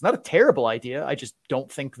is not a terrible idea. I just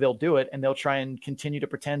don't think they'll do it. And they'll try and continue to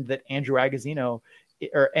pretend that Andrew Agostino,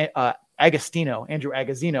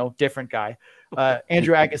 different guy.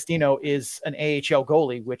 Andrew Agostino is an AHL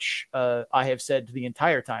goalie, which I have said the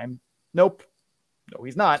entire time. Nope. No,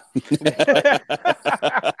 he's not.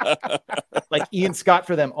 Like Ian Scott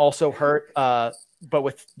for them also hurt. But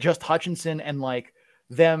with just Hutchinson and like,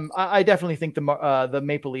 them, I definitely think the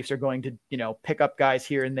Maple Leafs are going to, you know, pick up guys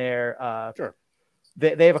here and there. Sure.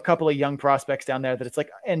 They have a couple of young prospects down there that it's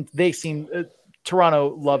like, and they seem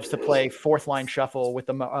Toronto loves to play fourth line shuffle with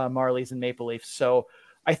the Marlies and Maple Leafs. So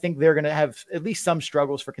I think they're going to have at least some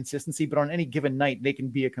struggles for consistency, but on any given night, they can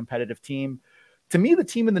be a competitive team. To me, the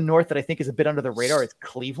team in the North that I think is a bit under the radar is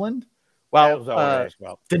Cleveland. Well,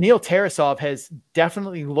 Daniil Tarasov has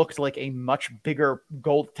definitely looked like a much bigger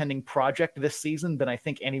goaltending project this season than I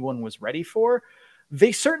think anyone was ready for.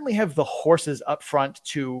 They certainly have the horses up front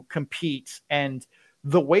to compete. And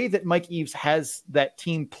the way that Mike Eaves has that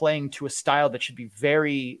team playing to a style that should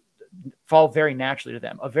be fall very naturally to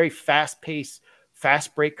them, a very fast pace,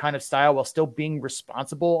 fast break kind of style while still being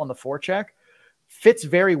responsible on the forecheck, fits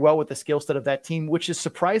very well with the skill set of that team, which is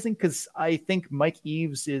surprising because I think Mike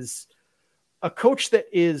Eaves is a coach that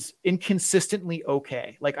is inconsistently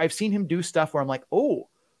okay. Like I've seen him do stuff where I'm like, oh,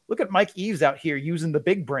 look at Mike Eaves out here using the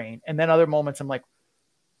big brain. And then other moments I'm like,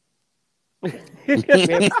 we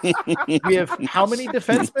have how many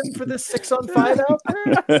defensemen for this 6-on-5 out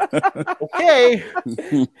there? Okay.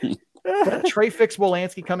 But Trey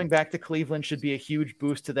Fix-Wolanski coming back to Cleveland should be a huge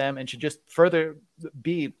boost to them and should just further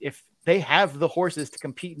be, if they have the horses to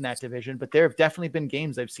compete in that division. But there have definitely been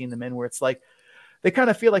games I've seen them in where it's like, they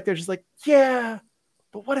kind of feel like they're just like, yeah,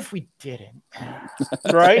 but what if we didn't?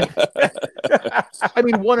 Right. I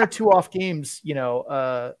mean, 1 or 2 off games, you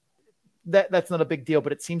know, that's not a big deal,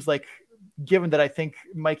 but it seems like given that I think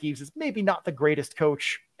Mike Eaves is maybe not the greatest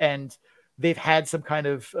coach and they've had some kind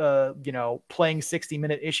of, you know, playing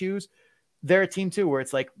 60-minute issues, they're a team too, where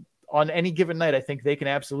it's like on any given night, I think they can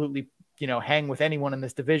absolutely, you know, hang with anyone in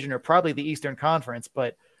this division or probably the Eastern Conference,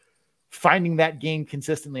 but finding that game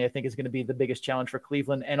consistently, I think, is going to be the biggest challenge for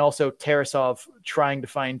Cleveland. And also Tarasov trying to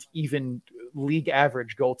find even league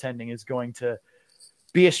average goaltending is going to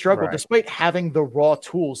be a struggle, right? Despite having the raw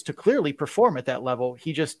tools to clearly perform at that level.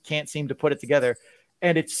 He just can't seem to put it together.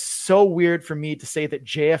 And it's so weird for me to say that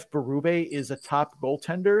JF Berube is a top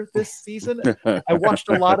goaltender this season. I watched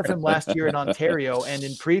a lot of him last year in Ontario and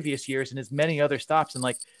in previous years and his many other stops. And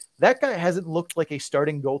like, that guy hasn't looked like a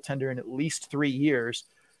starting goaltender in at least 3 years.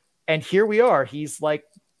 And here we are. He's like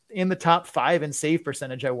in the top 5 in save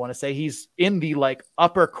percentage. I want to say he's in the like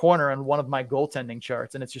upper corner on one of my goaltending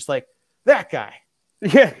charts. And it's just like that guy.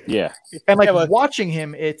 Yeah. Yeah. And like watching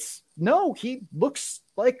him, he looks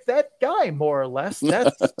like that guy more or less.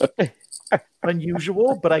 That's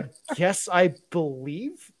unusual, but I guess I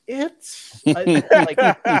believe it.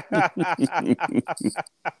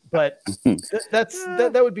 But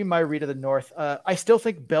that would be my read of the North. I still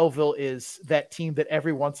think Belleville is that team that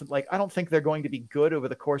every once in I don't think they're going to be good over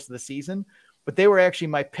the course of the season, but they were actually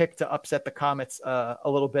my pick to upset the Comets a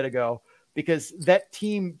little bit ago, because that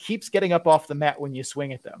team keeps getting up off the mat when you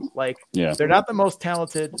swing at them. They're not the most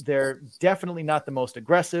talented. They're definitely not the most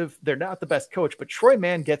aggressive. They're not the best coach, but Troy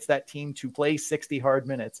Mann gets that team to play 60 hard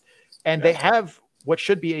minutes. And they have what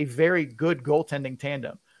should be a very good goaltending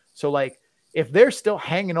tandem. So if they're still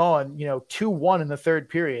hanging on, 2-1 in the third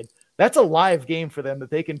period, that's a live game for them that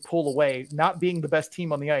they can pull away, not being the best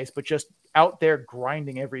team on the ice, but just out there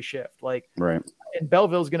grinding every shift. Right. And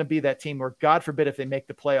Belleville is going to be that team where, God forbid, if they make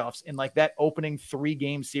the playoffs in that opening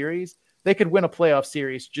 3-game series, they could win a playoff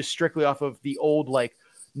series just strictly off of the old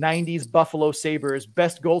 90s Buffalo Sabres,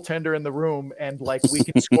 best goaltender in the room, and we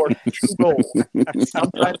can score 2 goals.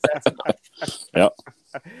 Sometimes that's enough. Yep.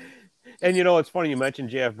 And it's funny you mentioned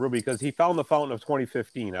JF Berube because he found the fountain of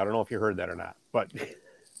 2015. I don't know if you heard that or not, but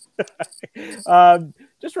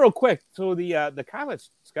just real quick. So the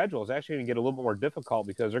Comets schedule is actually going to get a little bit more difficult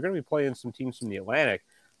because they're going to be playing some teams from the Atlantic.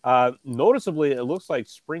 Noticeably, it looks like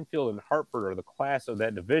Springfield and Hartford are the class of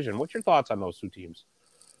that division. What's your thoughts on those two teams?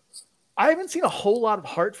 I haven't seen a whole lot of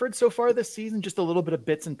Hartford so far this season, just a little bit of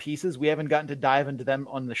bits and pieces. We haven't gotten to dive into them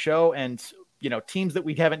on the show. And, teams that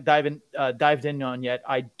we haven't dived in on yet,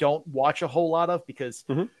 I don't watch a whole lot of because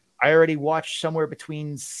I already watch somewhere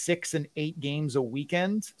between 6 and 8 games a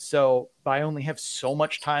weekend. So I only have so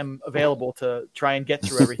much time available to try and get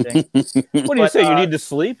through everything. What do you say? You need to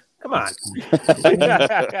sleep? Come on.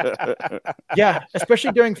 Yeah,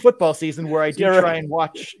 especially during football season where I do try and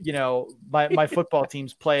watch, my football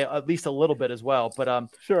teams play at least a little bit as well. But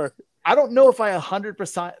sure. I don't know if I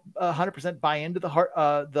 100% buy into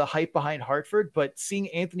the hype behind Hartford, but seeing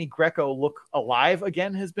Anthony Greco look alive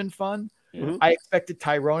again has been fun. Mm-hmm. I expected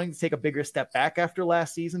Tyrone to take a bigger step back after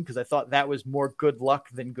last season because I thought that was more good luck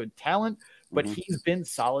than good talent, but he's been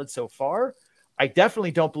solid so far. I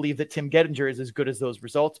definitely don't believe that Tim Gettinger is as good as those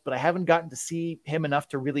results, but I haven't gotten to see him enough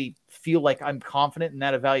to really feel like I'm confident in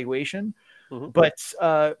that evaluation. But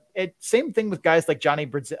same thing with guys like Johnny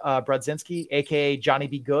Brodzinski, aka Johnny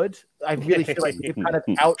Be Good. I really feel like they've kind of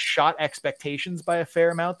outshot expectations by a fair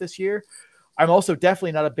amount this year. I'm also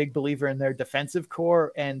definitely not a big believer in their defensive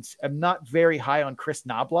core, and I'm not very high on Chris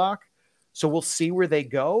Knobloch. So we'll see where they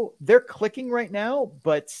go. They're clicking right now,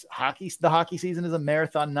 but the hockey season is a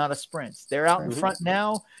marathon, not a sprint. They're out in front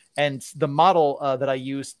now, and the model that I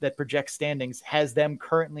use that projects standings has them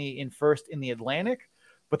currently in first in the Atlantic.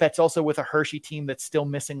 But that's also with a Hershey team that's still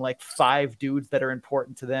missing like 5 dudes that are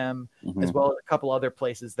important to them, as well as a couple other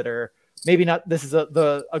places that are maybe not. This is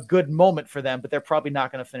a good moment for them, but they're probably not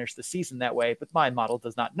going to finish the season that way. But my model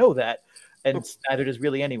does not know that, and neither does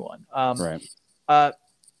really anyone.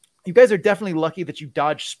 You guys are definitely lucky that you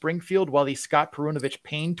dodged Springfield while the Scott Perunovich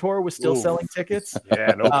Pain Tour was still selling tickets.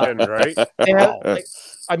 Yeah, no kidding, right?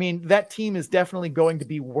 That team is definitely going to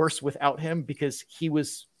be worse without him because he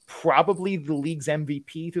was probably the league's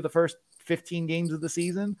MVP through the first 15 games of the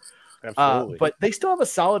season. Absolutely. But they still have a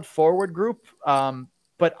solid forward group.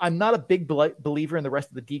 But I'm not a big believer in the rest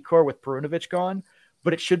of the decor with Perunovich gone,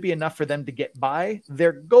 but it should be enough for them to get by.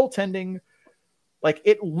 Their goaltending,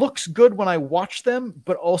 it looks good when I watch them,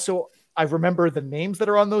 but also I remember the names that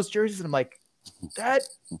are on those jerseys. And I'm like,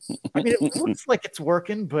 it looks like it's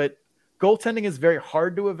working, but goaltending is very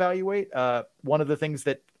hard to evaluate. One of the things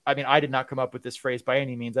that, I did not come up with this phrase by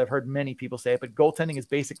any means. I've heard many people say it, but goaltending is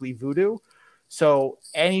basically voodoo. So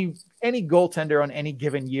any goaltender on any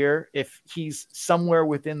given year, if he's somewhere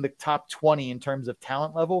within the top 20 in terms of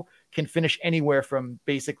talent level, can finish anywhere from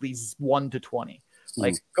basically 1 to 20.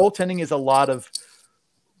 Goaltending is a lot of,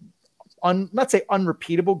 not say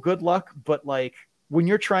unrepeatable good luck, but when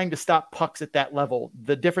you're trying to stop pucks at that level,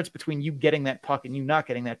 the difference between you getting that puck and you not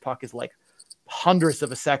getting that puck is like hundredths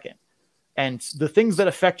of a second. And the things that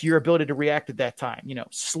affect your ability to react at that time,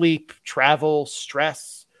 sleep, travel,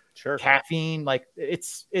 stress, caffeine,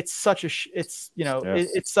 it's such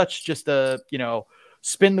just a,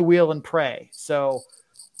 spin the wheel and pray. So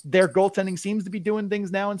their goaltending seems to be doing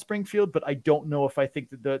things now in Springfield, but I don't know if I think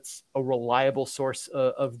that that's a reliable source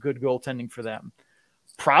of good goaltending for them.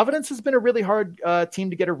 Providence has been a really hard team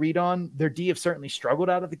to get a read on. Their D have certainly struggled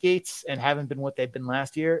out of the gates and haven't been what they've been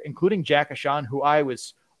last year, including Jack Ashan, who I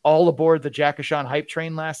was all aboard the Jack Ashan hype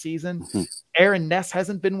train last season. Aaron Ness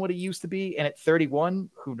hasn't been what he used to be. And at 31,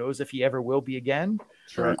 who knows if he ever will be again.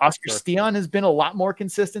 Oscar Stian has been a lot more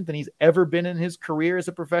consistent than he's ever been in his career as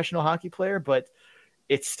a professional hockey player, but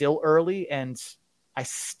it's still early. And I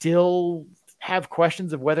still have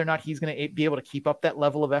questions of whether or not he's going to be able to keep up that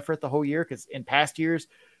level of effort the whole year. Because in past years,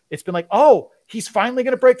 it's been like, oh, he's finally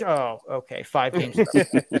going to break. Oh, okay. 5 games.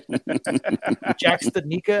 Jack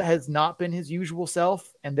Studnicka has not been his usual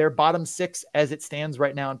self, and their bottom 6 as it stands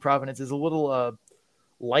right now in Providence is a little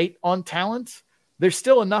light on talent. There's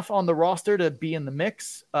still enough on the roster to be in the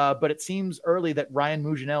mix, but it seems early that Ryan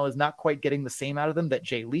Muginel is not quite getting the same out of them that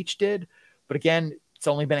Jay Leach did. But again, it's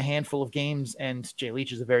only been a handful of games, and Jay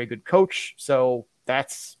Leach is a very good coach. So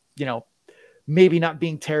that's, maybe not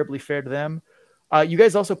being terribly fair to them. You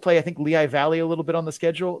guys also play, I think, Lehigh Valley a little bit on the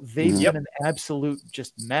schedule. They've been an absolute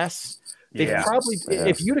just mess. They've probably,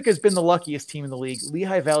 if Utica's been the luckiest team in the league,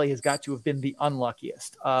 Lehigh Valley has got to have been the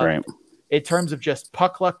unluckiest. In terms of just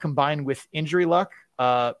puck luck combined with injury luck,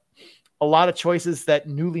 a lot of choices that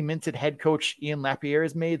newly minted head coach Ian Lapierre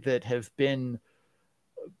has made that have been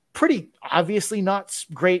pretty obviously not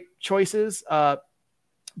great choices.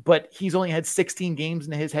 But he's only had 16 games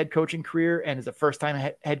in his head coaching career and is a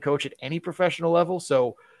first-time head coach at any professional level.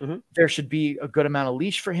 So there should be a good amount of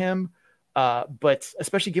leash for him. But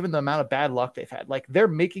especially given the amount of bad luck they've had, they're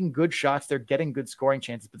making good shots. They're getting good scoring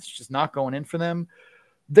chances, but it's just not going in for them.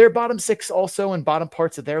 Their bottom 6 also and bottom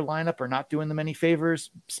parts of their lineup are not doing them any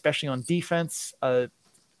favors, especially on defense.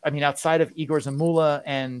 I mean, outside of Igor Zamula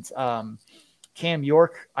and Cam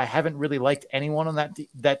York, I haven't really liked anyone on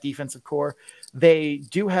that defensive core. They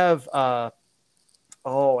do have, I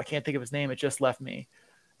can't think of his name. It just left me.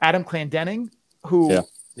 Adam Clendenning, who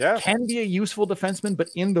can be a useful defenseman, but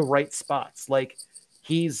in the right spots. Like,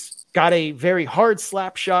 he's got a very hard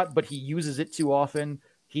slap shot, but he uses it too often.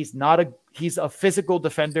 He's a physical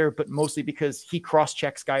defender, but mostly because he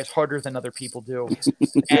cross-checks guys harder than other people do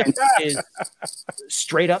and is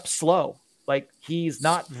straight up slow. Like, he's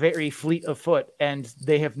not very fleet of foot, and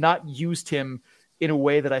they have not used him in a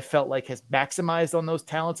way that I felt like has maximized on those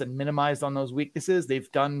talents and minimized on those weaknesses.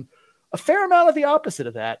 They've done a fair amount of the opposite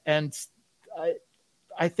of that. And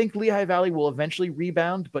I think Lehigh Valley will eventually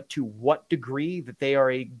rebound, but to what degree that they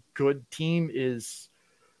are a good team is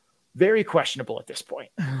very questionable at this point.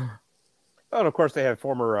 Oh, and of course, they have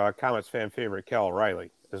former Comets fan favorite Cal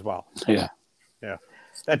O'Reilly as well. Yeah.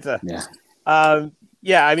 That's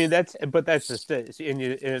I mean, that's just it. And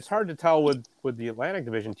it's hard to tell with the Atlantic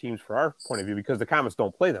Division teams for our point of view, because the Comets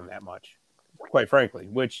don't play them that much, quite frankly,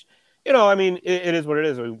 which, I mean, it is what it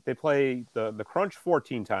is. They play the Crunch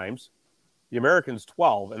 14 times, the Americans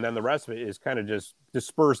 12, and then the rest of it is kind of just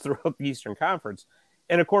dispersed throughout the Eastern Conference.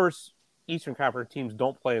 And of course, Eastern Conference teams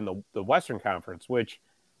don't play in the Western Conference, which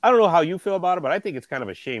I don't know how you feel about it, but I think it's kind of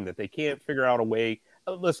a shame that they can't figure out a way.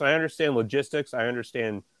 Listen, I understand logistics. I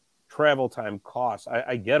understand travel time costs.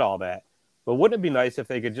 I get all that. But wouldn't it be nice if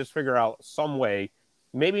they could just figure out some way,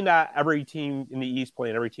 maybe not every team in the East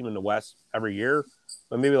playing every team in the West every year,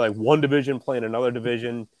 but maybe like one division playing another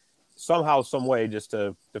division, somehow, some way, just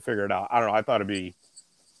to figure it out. I don't know. I thought it'd be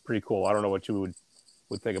pretty cool. I don't know what you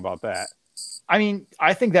would think about that. I mean,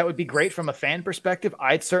 I think that would be great from a fan perspective.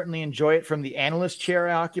 I'd certainly enjoy it from the analyst chair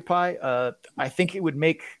I occupy. I think it would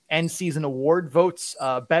make end season award votes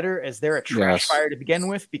better, as they're a trash fire to begin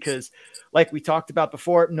with, because like we talked about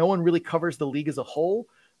before, no one really covers the league as a whole.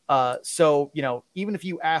 So, even if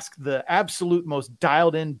you ask the absolute most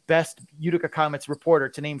dialed in best Utica Comets reporter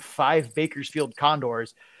to name 5 Bakersfield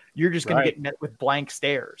Condors, you're just going to get met with blank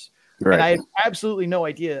stares. Right. And I have absolutely no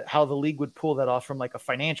idea how the league would pull that off from like a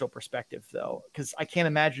financial perspective, though, because I can't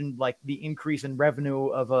imagine like the increase in revenue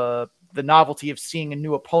of the novelty of seeing a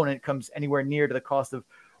new opponent comes anywhere near to the cost of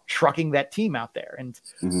trucking that team out there. And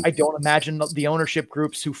I don't imagine the ownership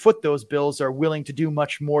groups who foot those bills are willing to do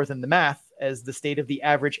much more than the math, as the state of the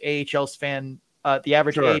average AHL fan's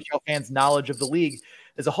knowledge of the league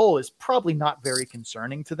as a whole is probably not very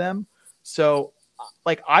concerning to them. So,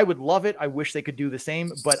 like, I would love it. I wish they could do the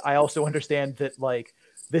same, but I also understand that like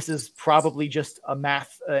this is probably just a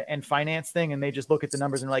math and finance thing, and they just look at the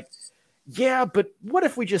numbers and are like, yeah, but what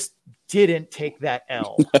if we just didn't take that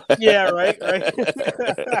L? Yeah, right.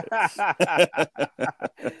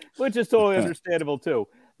 Which is totally understandable too.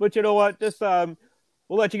 But you know what? Just we'll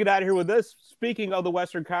let you get out of here with this. Speaking of the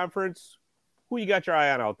Western Conference, who you got your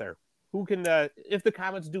eye on out there? Who can, if the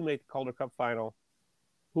Comets do make the Calder Cup final,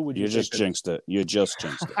 who would you? You just jinxed it. You just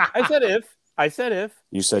jinxed it. I said if.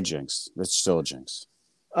 You said jinx. That's still a jinx.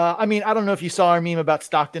 I mean, I don't know if you saw our meme about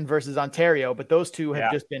Stockton versus Ontario, but those two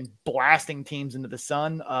have just been blasting teams into the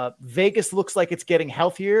sun. Vegas looks like it's getting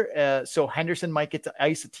healthier, so Henderson might get to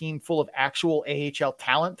ice a team full of actual AHL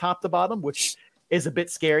talent top to bottom, which is a bit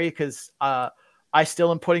scary because I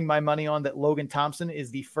still am putting my money on that Logan Thompson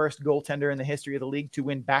is the first goaltender in the history of the league to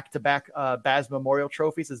win back-to-back Baz Memorial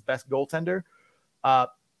trophies as best goaltender.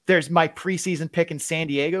 There's my preseason pick in San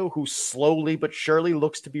Diego, who slowly but surely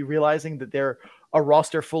looks to be realizing that they're a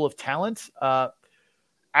roster full of talent.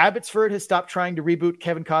 Abbotsford has stopped trying to reboot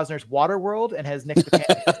Kevin Costner's Waterworld and has Nick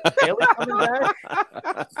Bailey coming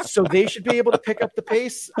back. So they should be able to pick up the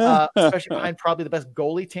pace, especially behind probably the best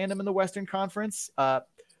goalie tandem in the Western Conference. I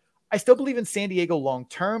still believe in San Diego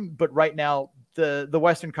long-term, but right now the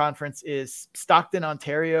Western Conference is Stockton,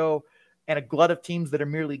 Ontario, and a glut of teams that are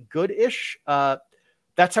merely good-ish.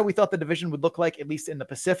 That's how we thought the division would look like, at least in the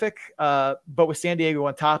Pacific. But with San Diego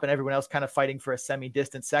on top and everyone else kind of fighting for a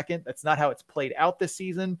semi-distant second, that's not how it's played out this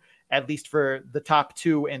season, at least for the top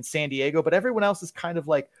two and San Diego. But everyone else is kind of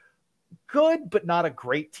like good, but not a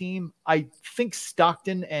great team. I think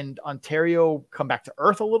Stockton and Ontario come back to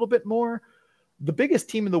earth a little bit more. The biggest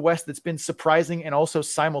team in the West that's been surprising and also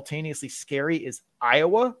simultaneously scary is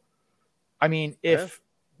Iowa. I mean, if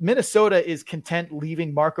Minnesota is content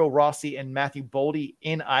leaving Marco Rossi and Matthew Boldy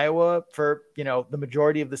in Iowa for, the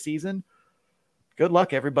majority of the season, good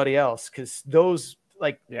luck everybody else. Cause those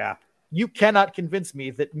you cannot convince me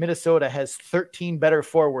that Minnesota has 13 better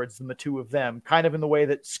forwards than the two of them, kind of in the way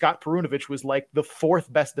that Scott Perunovich was like the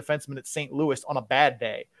 4th best defenseman at St. Louis on a bad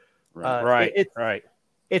day. Right.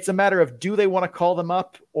 It's a matter of, do they want to call them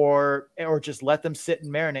up or just let them sit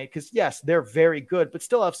and marinate? Because yes, they're very good, but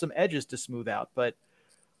still have some edges to smooth out. But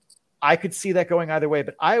I could see that going either way.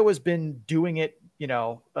 But Iowa's been doing it,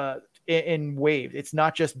 in waves. It's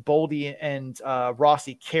not just Boldy and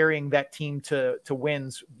Rossi carrying that team to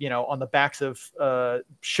wins, on the backs of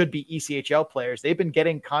should be ECHL players. They've been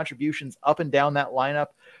getting contributions up and down that lineup.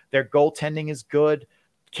 Their goaltending is good.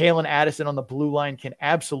 Kalen Addison on the blue line can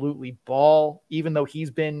absolutely ball, even though he's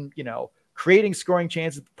been, creating scoring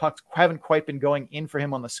chances. The pucks haven't quite been going in for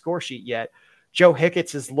him on the score sheet yet. Joe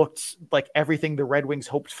Hicketts has looked like everything the Red Wings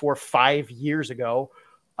hoped for 5 years ago.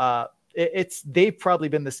 They've probably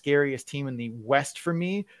been the scariest team in the West for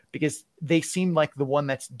me because they seem like the one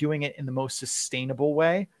that's doing it in the most sustainable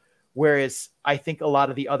way. Whereas I think a lot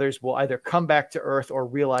of the others will either come back to earth or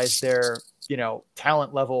realize their,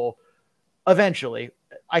 talent level eventually.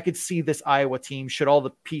 I could see this Iowa team, should all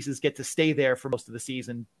the pieces get to stay there for most of the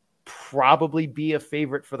season, probably be a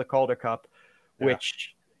favorite for the Calder Cup,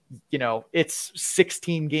 which, it's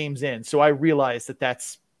 16 games in. So I realize that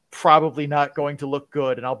that's probably not going to look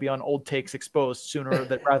good, and I'll be on Old Takes Exposed sooner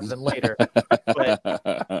rather than later. But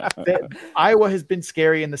Iowa has been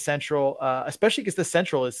scary in the Central, especially because the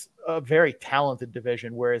Central is a very talented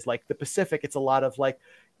division, whereas like the Pacific, it's a lot of like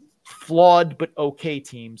flawed but okay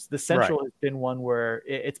teams. The Central has been one where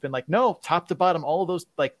it's been like, no, top to bottom, all of those,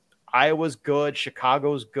 like Iowa's good,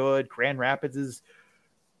 Chicago's good, Grand Rapids is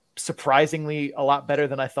surprisingly a lot better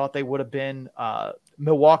than I thought they would have been.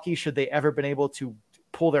 Milwaukee, should they ever been able to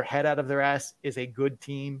pull their head out of their ass, is a good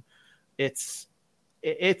team. It's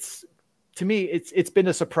to me, it's been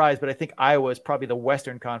a surprise, but I think Iowa is probably the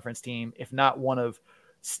Western Conference team, if not one of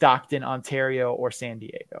Stockton, Ontario, or San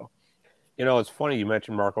Diego. It's funny you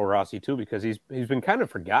mentioned Marco Rossi too, because he's been kind of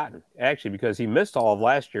forgotten actually, because he missed all of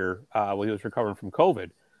last year while he was recovering from COVID.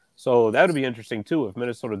 So that would be interesting too if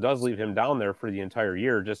Minnesota does leave him down there for the entire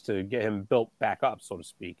year just to get him built back up, so to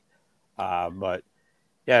speak. But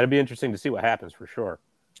yeah, it'd be interesting to see what happens for sure.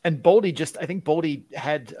 And Boldy I think Boldy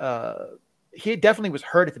had he definitely was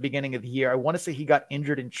hurt at the beginning of the year. I want to say he got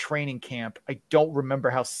injured in training camp. I don't remember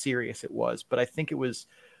how serious it was, but I think it was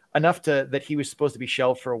enough that he was supposed to be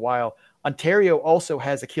shelved for a while. Ontario also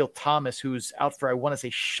has Akil Thomas, who's out for, I want to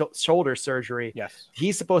say, shoulder surgery. Yes.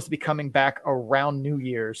 He's supposed to be coming back around New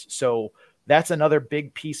Year's. So that's another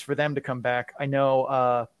big piece for them to come back. I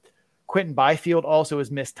know Quentin Byfield also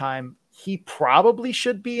has missed time. He probably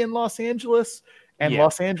should be in Los Angeles. And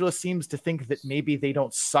Los Angeles seems to think that maybe they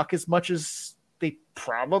don't suck as much as they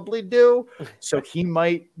probably do. So he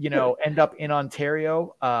might, end up in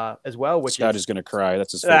Ontario as well. Which Scott is going to cry.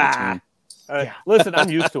 That's his favorite team. Listen, I'm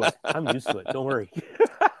used to it. Don't worry.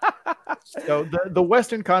 So the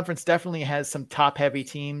Western Conference definitely has some top-heavy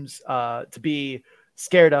teams to be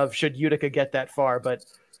scared of should Utica get that far. But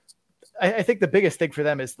I think the biggest thing for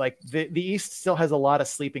them is like the East still has a lot of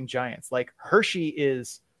sleeping giants. Like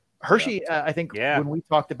Hershey. I think when we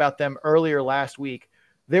talked about them earlier last week,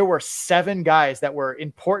 there were 7 guys that were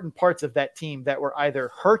important parts of that team that were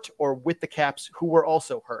either hurt or with the Caps who were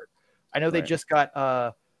also hurt. I know they just got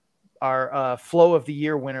our Flow of the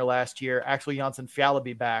Year winner last year, Axel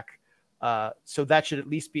Janssen-Fjällby, back. So that should at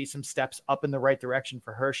least be some steps up in the right direction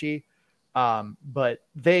for Hershey. But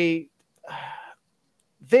they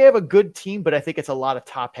have a good team, but I think it's a lot of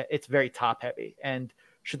it's very top heavy. And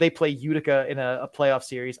should they play Utica in a playoff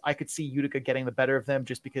series, I could see Utica getting the better of them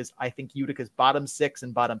just because I think Utica's bottom 6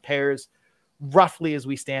 and bottom pairs, roughly as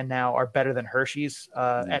we stand now, are better than Hershey's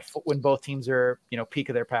when both teams are, peak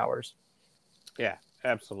of their powers. Yeah,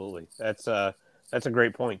 absolutely. That's a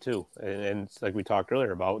great point too. And it's like we talked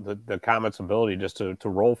earlier about the Comets' ability just to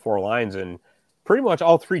roll 4 lines, and pretty much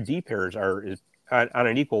all 3 D pairs are on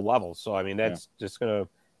an equal level. So, I mean, that's going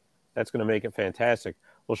to make it fantastic.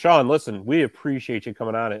 Well, Sean, listen, we appreciate you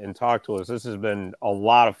coming on and talk to us. This has been a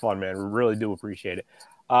lot of fun, man. We really do appreciate it.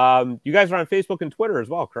 You guys are on Facebook and Twitter as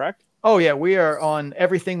well, correct? Oh, yeah. We are on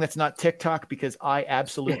everything that's not TikTok because I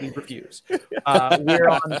absolutely refuse. We're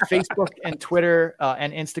on Facebook and Twitter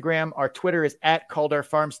and Instagram. Our Twitter is at Calder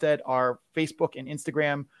Farmstead. Our Facebook and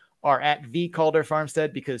Instagram are at the Calder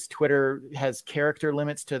Farmstead because Twitter has character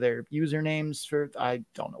limits to their usernames I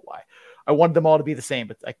don't know why. I wanted them all to be the same,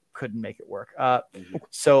 but I couldn't make it work.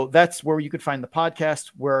 So that's where you could find the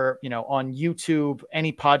podcast. We're, on YouTube,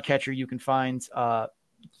 any podcatcher you can find.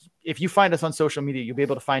 If you find us on social media, you'll be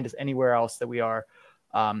able to find us anywhere else that we are.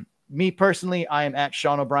 Me personally, I am at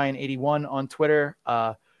Sean O'Brien 81 on Twitter.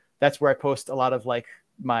 That's where I post a lot of like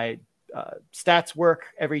my stats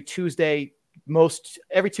work every Tuesday.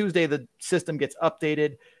 Every Tuesday, the system gets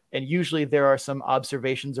updated, and usually there are some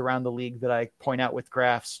observations around the league that I point out with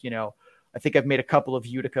graphs. I think I've made a couple of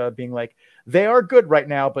Utica being like, they are good right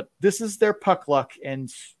now, but this is their puck luck.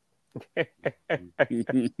 And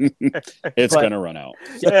it's going to run out.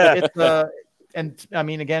 Yeah. And I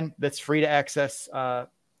mean, again, that's free to access.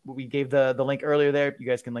 We gave the link earlier there. You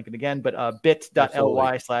guys can link it again, but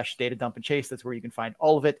bit.ly/data dump and chase. That's where you can find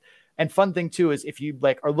all of it. And fun thing too is if you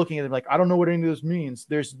like are looking at it like, I don't know what any of this means,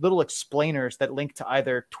 there's little explainers that link to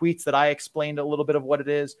either tweets that I explained a little bit of what it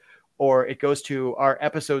is, or it goes to our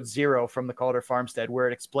episode 0 from the Calder Farmstead, where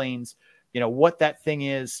it explains, what that thing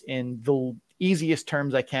is in the easiest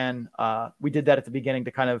terms I can. We did that at the beginning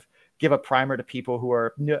to kind of give a primer to people who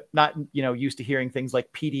are not, used to hearing things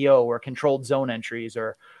like PDO or controlled zone entries,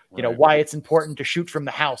 or, why it's important to shoot from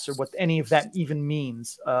the house, or what any of that even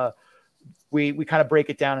means. We kind of break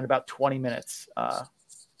it down in about 20 minutes.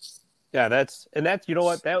 Yeah, that's you know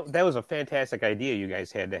what, that was a fantastic idea you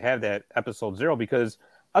guys had to have that episode 0, because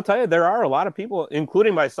I'll tell you, there are a lot of people,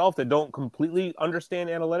 including myself, that don't completely understand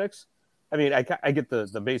analytics. I mean, I get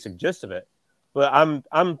the basic gist of it, but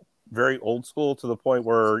I'm very old school to the point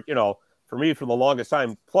where, for me, for the longest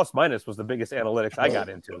time, plus minus was the biggest analytics I got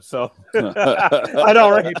into. So I know,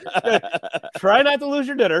 right? Try not to lose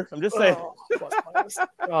your dinner. I'm just saying. Plus minus.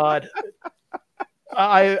 God.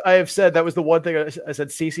 I have said that was the one thing I said,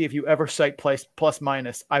 Cece, if you ever cite plus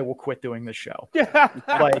minus, I will quit doing this show.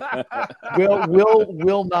 Like,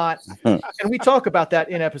 will not. And we talk about that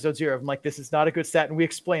in episode 0. I'm like, this is not a good stat. And we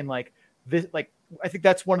explain like this, like, I think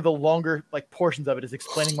that's one of the longer like portions of it is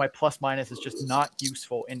explaining why plus minus is just not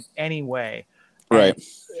useful in any way. Right.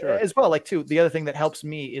 Sure. As well, like too, the other thing that helps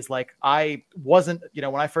me is like, I wasn't,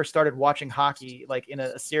 when I first started watching hockey, like in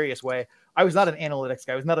a serious way, I was not an analytics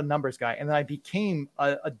guy. I was not a numbers guy. And then I became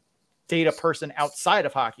a data person outside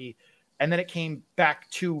of hockey. And then it came back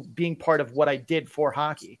to being part of what I did for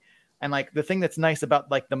hockey. And like, the thing that's nice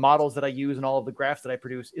about like the models that I use and all of the graphs that I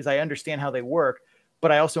produce is I understand how they work,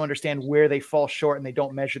 but I also understand where they fall short and they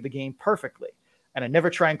don't measure the game perfectly. And I never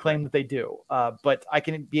try and claim that they do. But I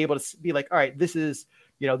can be able to be like, all right, this is,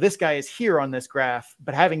 this guy is here on this graph,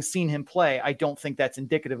 but having seen him play, I don't think that's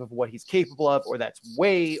indicative of what he's capable of, or that's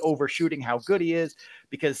way overshooting how good he is,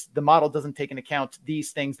 because the model doesn't take into account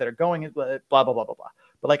these things that are going, blah, blah, blah, blah, blah.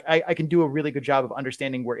 But like, I can do a really good job of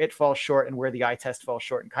understanding where it falls short and where the eye test falls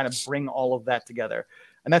short and kind of bring all of that together.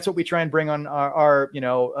 And that's what we try and bring on our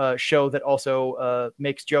show that also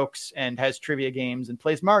makes jokes and has trivia games and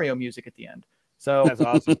plays Mario music at the end. So that's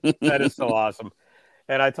awesome. That is so awesome.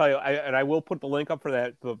 And I tell you, I will put the link up for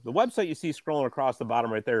that. The website you see scrolling across the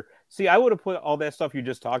bottom right there. See, I would have put all that stuff you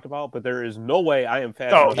just talked about, but there is no way I am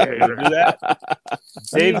fast enough to do that.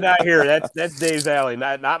 Dave's not here. That's Dave's alley,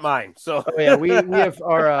 not mine. So we have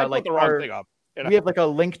our like the wrong thing up. We have like a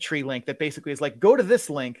Linktree link that basically is like, go to this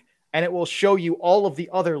link and it will show you all of the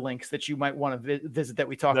other links that you might want to visit that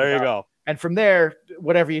we talked about. There you go. And from there,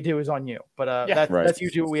 whatever you do is on you. But that's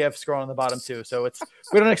usually what we have scrolling on the bottom too. So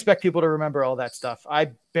we don't expect people to remember all that stuff.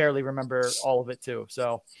 I barely remember all of it too.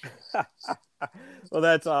 So, well,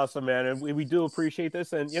 that's awesome, man. And we do appreciate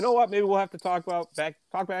this. And you know what? Maybe we'll have to talk back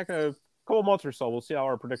in a couple months or so. We'll see how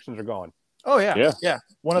our predictions are going. Oh yeah.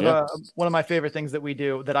 One of my favorite things that we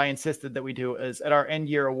do, that I insisted that we do, is at our end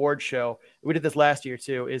year award show. We did this last year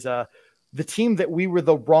too. Is the team that we were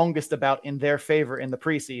the wrongest about in their favor in the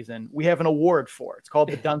preseason, we have an award for. It's called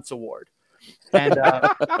the Dunce Award. And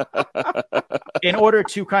in order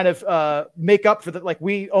to kind of make up for that, like,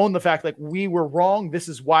 we own the fact, like, we were wrong. This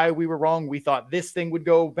is why we were wrong. We thought this thing would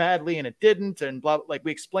go badly and it didn't. And blah, like,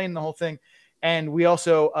 we explained the whole thing. And we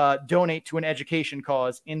also donate to an education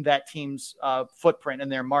cause in that team's footprint in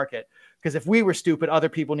their market. Because if we were stupid, other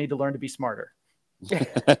people need to learn to be smarter.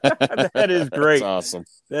 That is great. That's awesome.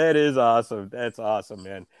 That is awesome. That's awesome,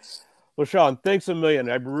 man. Well, Sean, thanks a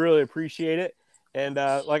million. I really appreciate it. And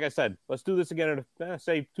like I said, let's do this again in,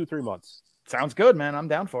 say, 2-3 months. Sounds good, man. I'm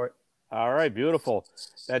down for it. All right, beautiful.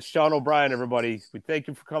 That's Sean O'Brien, everybody. We thank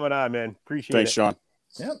you for coming on, man. Appreciate it. Thanks, Sean.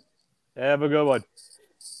 Yep. Have a good one.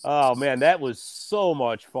 Oh, man, that was so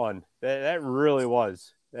much fun. That really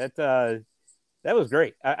was. That was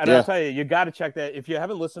great. I'll tell you, you got to check that. If you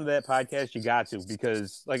haven't listened to that podcast, you got to,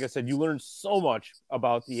 because, like I said, you learn so much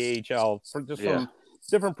about the AHL from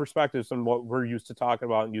different perspectives than what we're used to talking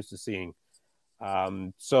about and used to seeing.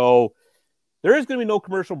 So there is going to be no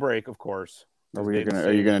commercial break, of course. Are you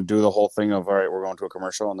gonna do the whole thing of, all right, we're going to a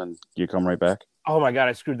commercial and then you come right back? Oh my God,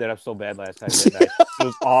 I screwed that up so bad last time. It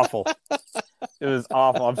was awful. It was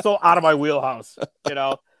awful. I'm so out of my wheelhouse,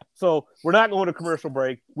 So we're not going to commercial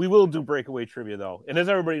break. We will do breakaway trivia though. And as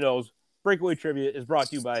everybody knows, breakaway trivia is brought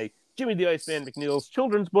to you by Jimmy the Iceman McNeil's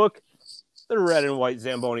children's book, The Red and White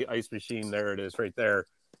Zamboni Ice Machine. There it is right there.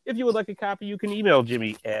 If you would like a copy, you can email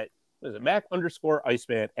Jimmy at What is it?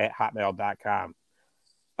 Mac_Iceman@hotmail.com.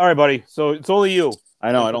 All right, buddy. So it's only you.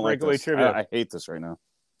 I know. I don't like breakaway this. trivia. I hate this right now.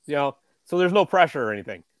 You know, so there's no pressure or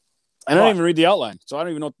anything. I don't even read the outline, so I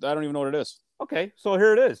don't even know what it is. Okay, so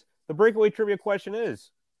here it is. The breakaway trivia question is,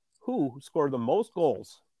 who scored the most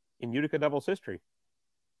goals in Utica Devils history?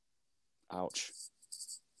 Ouch.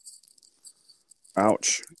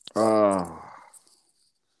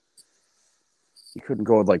 You couldn't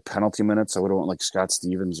go with like penalty minutes. I would have went like Scott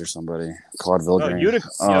Stevens or somebody. Claude Vilgrain. No, Utica.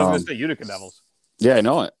 I was going to say Utica Devils. Yeah, I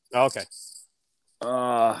know it. Okay.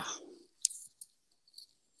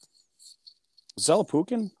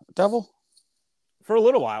 Zelapukin, Devil? For a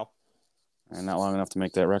little while. And not long enough to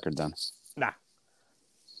make that record then. Nah.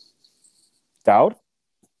 Dowd?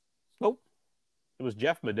 Nope. It was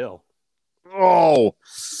Jeff Medill. Oh.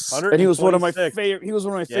 And he was one of my favorite. He was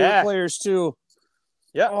one of my favorite players too.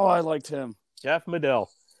 Yeah. Oh, I liked him. Jeff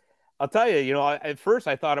Medill. I'll tell you, you know, at first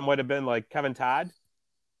I thought it might have been like Kevin Todd,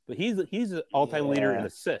 but he's an all-time leader in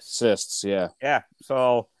assists. Assists, yeah. Yeah.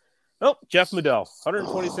 So, nope, Jeff Medill,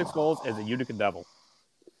 126 goals as a Utica Devil.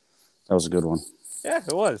 That was a good one. Yeah,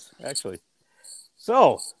 it was, actually.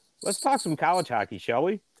 So, let's talk some college hockey, shall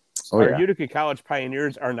we? Oh, Our yeah. Utica College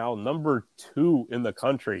Pioneers are now number 2 in the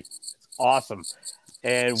country. It's awesome.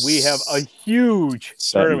 And we have a huge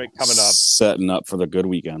tournament coming up. Setting up for the good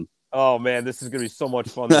weekend. Oh, man, this is going to be so much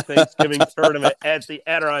fun. The Thanksgiving tournament at the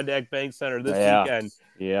Adirondack Bank Center this weekend.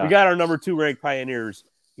 Yeah. We got our number 2 ranked Pioneers.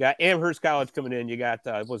 You got Amherst College coming in. You got,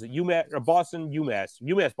 was it UMass or Boston?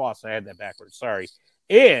 UMass Boston. I had that backwards. Sorry.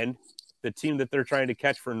 And the team that they're trying to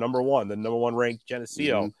catch for number 1, the number 1 ranked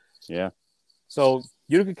Geneseo. Mm-hmm. Yeah. So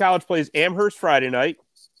Utica College plays Amherst Friday night.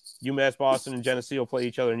 UMass Boston and Geneseo play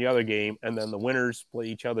each other in the other game. And then the winners play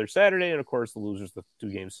each other Saturday. And, of course, the losers, the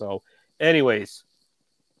 2 games. So, anyways,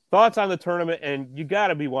 thoughts on the tournament. And you got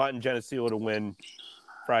to be wanting Geneseo to win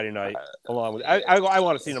Friday night along with – I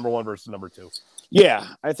want to see number 1 versus number 2. Yeah,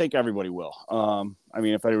 I think everybody will. I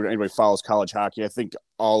mean, if anybody follows college hockey, I think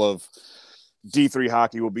all of D3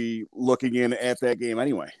 hockey will be looking in at that game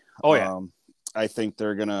anyway. Oh, yeah. I think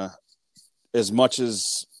they're going to – as much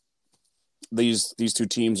as these 2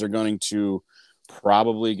 teams are going to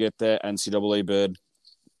probably get that NCAA bid,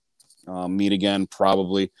 meet again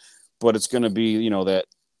probably, but it's going to be, you know, that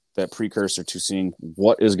precursor to seeing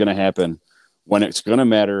what is going to happen when it's going to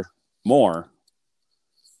matter more,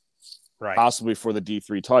 right? Possibly for the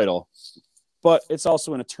D3 title, but it's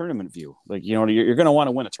also in a tournament view. Like, you know, you're going to want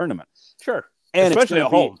to win a tournament. Sure. And especially at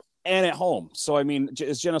home. And at home. So, I mean,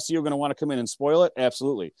 is Geneseo going to want to come in and spoil it?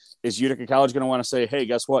 Absolutely. Is Utica College going to want to say, hey,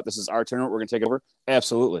 guess what? This is our tournament. We're going to take over?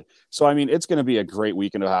 Absolutely. So, I mean, it's going to be a great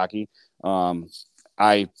weekend of hockey.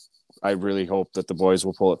 I really hope that the boys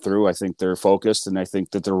will pull it through. I think they're focused, and I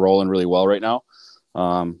think that they're rolling really well right now.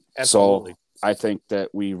 Absolutely. So I think that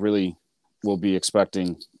we really will be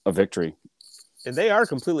expecting a victory. And they are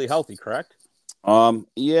completely healthy, correct?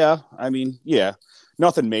 Yeah. I mean, yeah.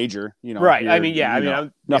 Nothing major, you know. Right. I mean, yeah.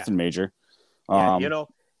 Nothing major. Yeah, you know,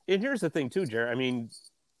 and here's the thing too, Jared. I mean,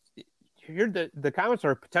 the Comets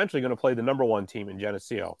are potentially going to play the number 1 team in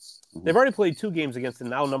Geneseo. Mm-hmm. They've already played 2 games against the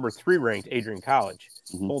now number 3 ranked Adrian College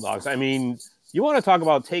Bulldogs. I mean, you want to talk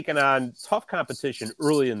about taking on tough competition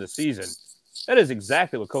early in the season. That is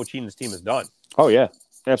exactly what Coach Heenan's team has done. Oh yeah,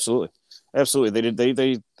 absolutely. They did.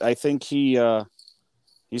 They I think he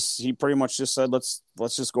pretty much just said, let's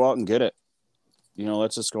just go out and get it. You know,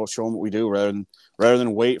 let's just go show them what we do rather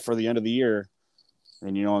than wait for the end of the year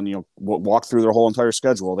and walk through their whole entire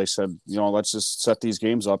schedule. They said, you know, let's just set these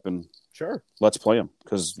games up and let's play them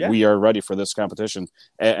because we are ready for this competition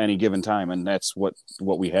at any given time, and that's what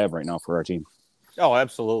we have right now for our team. Oh,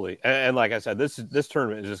 absolutely. And like I said, this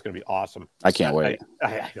tournament is just going to be awesome. I can't wait.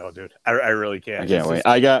 I know, dude. I really can't. I can't wait.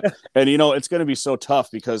 And you know, it's going to be so tough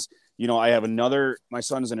because, you know, I have my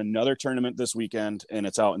son is in another tournament this weekend and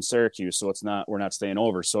it's out in Syracuse. So we're not staying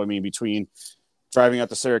over. So, I mean, between driving out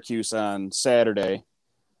to Syracuse on Saturday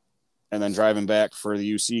and then driving back for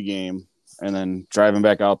the UC game and then driving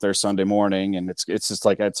back out there Sunday morning. And it's just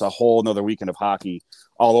like, it's a whole nother weekend of hockey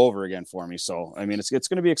all over again for me. So, I mean, it's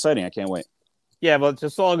going to be exciting. I can't wait. Yeah, but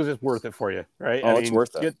just as long as it's worth it for you, right? Oh, it's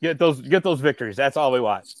worth it. Get those victories. That's all we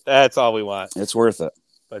want. That's all we want. It's worth it.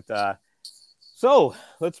 But so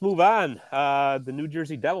let's move on. The New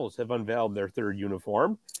Jersey Devils have unveiled their 3rd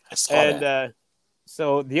uniform, and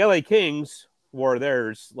so the LA Kings wore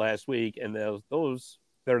theirs last week, and those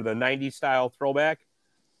they're the '90s style throwback,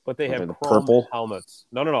 but they have purple helmets.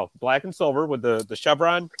 No, black and silver with the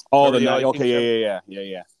chevron. Oh, okay, yeah.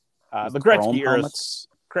 The Gretzky era.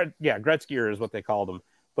 Gretzky era is what they called them.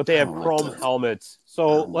 but they have I don't chrome like that. helmets. I So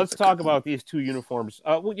don't like let's the talk chrome. about these two uniforms.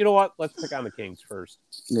 Well, you know what? Let's pick on the Kings first.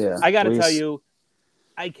 Yeah, I got to please. tell you,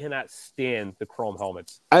 I cannot stand the chrome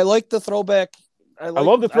helmets. I like the throwback. I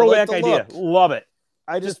love the throwback idea. Look. Love it.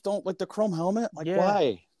 I just don't like the chrome helmet. Like, Yeah.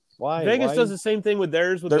 why? Why? Vegas Why? does the same thing with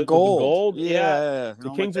theirs with They're the gold. gold. Yeah, I The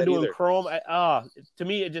don't Kings like are that doing either. chrome. To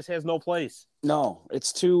me, it just has no place. No,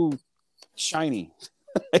 it's too shiny.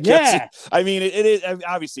 Yeah. I mean, it is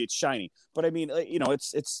obviously it's shiny, but I mean, you know,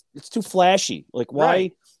 it's too flashy. Like, why?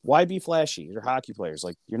 Right. Why be flashy? You're hockey players.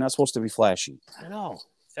 Like, you're not supposed to be flashy. I know.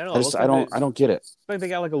 I don't get it. It's like they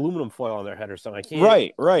got like aluminum foil on their head or something. I can't.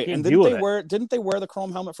 Right. can't And deal with didn't they wear the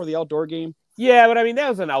chrome helmet for the outdoor game? Yeah, but I mean that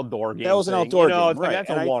was an outdoor game. That was an thing. outdoor you know, game, it's like, right. that's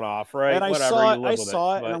And a one-off, right? And I Whatever, saw you it, live with and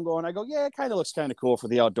but- I'm going, yeah, it kind of looks kind of cool for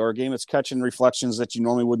the outdoor game. It's catching reflections that you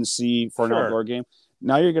normally wouldn't see for an Sure. outdoor game.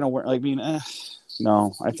 Now you're going to wear, like,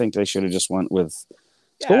 no, I think they should have just went with,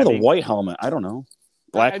 Yeah, go with I a mean- white helmet. I don't know.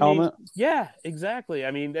 Black helmet. Yeah, exactly.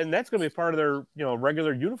 I mean, and that's going to be part of their,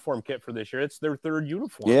 regular uniform kit for this year. It's their third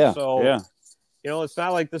uniform. Yeah. So, yeah. it's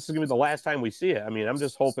not like this is going to be the last time we see it. I mean, I'm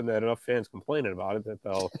just hoping that enough fans complaining about it that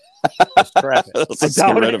they'll just scrap it. Let's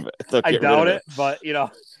get rid of it. They'll I get rid doubt of it, but Yeah.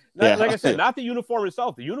 like I said, not the uniform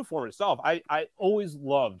itself. The uniform itself, I always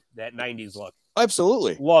loved that '90s look.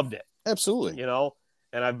 Absolutely. Loved it, Absolutely.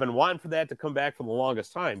 and I've been wanting for that to come back for the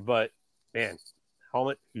longest time. But man,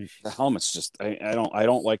 helmet, The helmet's just, I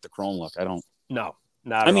don't like the chrome look. no,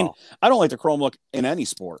 not at all. I don't like the chrome look in any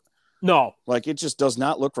sport. No, Like, it just does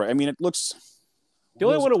not look right. I mean, it looks. the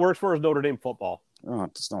only one it works for is Notre Dame football. Oh,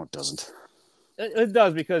 it doesn't. It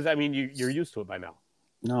does because I mean you're used to it by now.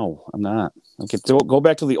 No, I'm not. Okay, go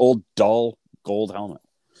back to the old dull gold helmet.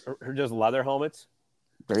 Or just leather helmets.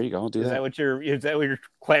 There you go. Do Is that. that what you're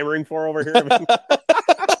clamoring for over here? I mean,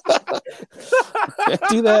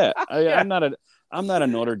 Do that. Yeah. I'm not a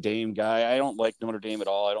Notre Dame guy. I don't like Notre Dame at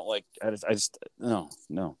all. I just no.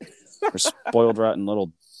 They're spoiled rotten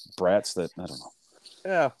little brats that I don't know.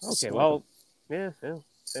 yeah. Okay. So- Well. Yeah.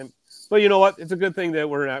 But you know what? It's a good thing that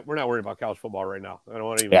we're not worried about college football right now. I don't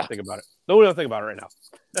want to even think about it. Don't even think about it right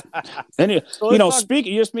now. And So let's talk-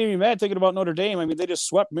 speaking, you just made me mad thinking about Notre Dame. I mean, they just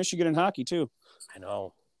swept Michigan in hockey too. I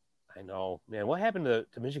know, man. What happened to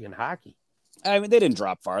Michigan hockey? I mean, they didn't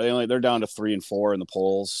drop far. They're down to 3 and 4 in the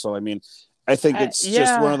polls. So I mean, I think it's just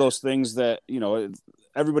yeah. one of those things that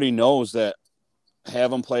everybody knows that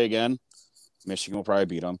have them play again, Michigan will probably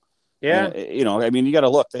beat them. Yeah, And, I mean, you got to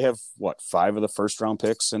look. They have 5 of the first round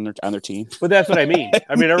picks on their team. but that's what I mean.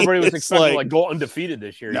 I mean, everybody was It's expecting like- to go undefeated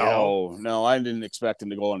this year. No, I didn't expect them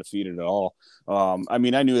to go undefeated at all. I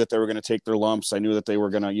mean, I knew that they were going to take their lumps. I knew that they were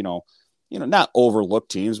going to, not overlook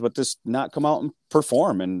teams, but just not come out and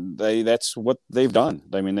perform. And that's what they've done.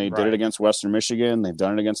 I mean, they did Right. it against Western Michigan. They've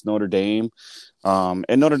done it against Notre Dame. And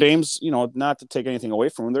Notre Dame's, not to take anything away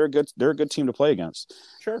from them, they're a good team to play against.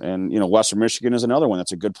 Sure. And Western Michigan is another one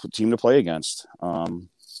that's a good team to play against.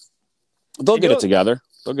 They'll get it together.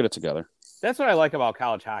 That's what I like about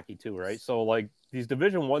college hockey too, right? So like these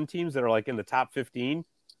Division I teams that are like in the top 15,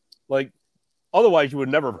 like otherwise you would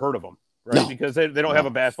never have heard of them, right? No. Because they don't have a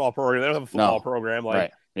basketball program, they don't have a football program, like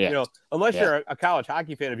Right. Yeah. unless Yeah. you're a college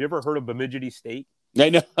hockey fan. Have you ever heard of Bemidji State? I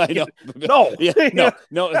know. No. Yeah,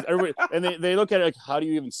 no. Everybody, and they look at it like, how do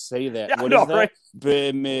you even say that? Yeah, What no, is that? right?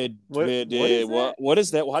 What is that? What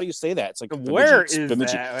is that? How do you say that? It's like Where Bemidji. is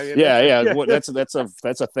Bemidji. that? I mean, Yeah. What, that's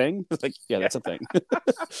a thing. It's like, yeah, that's a thing.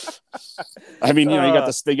 I mean, you got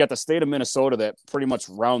the state of Minnesota that pretty much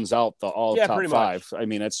rounds out the all top pretty 5. much. I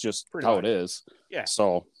mean, that's just Pretty how much. it is. Yeah.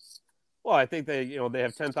 So Well, I think they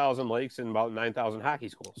have 10,000 lakes and about 9,000 hockey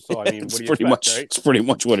schools. So I mean, what it's do you pretty expect, much right? it's pretty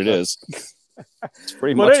much what it is. It's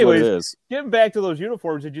pretty But much what anyways, it is. Getting back to those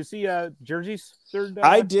uniforms, did you see jerseys? Third.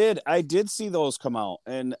 I did see those come out,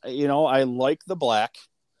 and I like the black.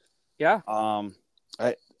 Yeah.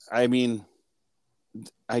 I mean,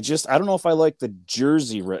 I don't know if I like the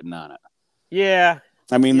jersey written on it. Yeah.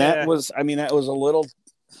 I mean, Yeah. that was a little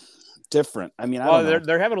different. I mean, I Well, don't know.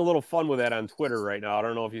 they're having a little fun with that on Twitter right now. I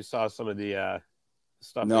don't know if you saw some of the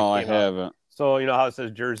stuff. No, that I came out. haven't. So you know how it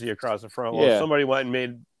says jersey across the front. Well, Yeah. somebody went and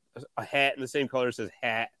made a hat in the same color. It says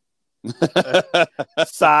hat,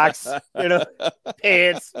 socks,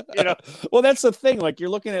 pants. Well, that's the thing. Like, you're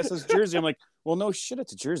looking at it says jersey. I'm like, well, no shit,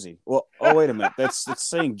 it's a jersey. Well, oh, wait a minute. It's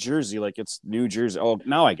saying jersey, like it's New Jersey. Oh,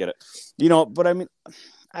 now I get it. But I mean,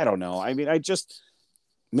 I don't know. I mean,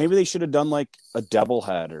 maybe they should have done like a devil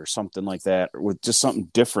head or something like that, with just something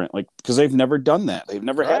different. Like, because they've never done that. They've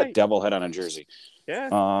never had a Right. devil head on a jersey. Yeah.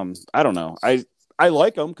 I don't know. I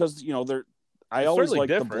like them because I It's always certainly like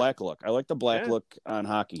the different. black look. I like the black Yeah. look on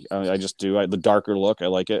hockey. I just do. The darker look, I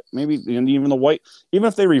like it. Maybe and even the white. Even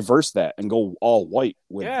if they reverse that and go all white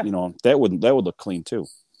with, Yeah. that would look clean too.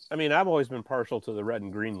 I mean, I've always been partial to the red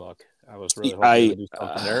and green look. I was really hoping to do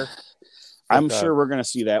something there. I'm sure we're going to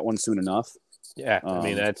see that one soon enough. Yeah, I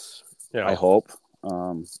mean that's I hope.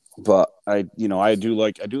 But I do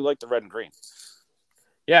like the red and green.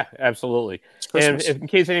 Yeah, absolutely. And Christmas. in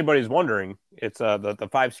case anybody's wondering, it's the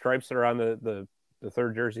 5 stripes that are on the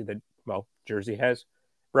third jersey that Jersey has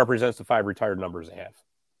represents the 5 retired numbers they have.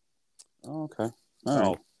 Oh, okay. All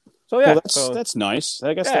right. So yeah, that's nice.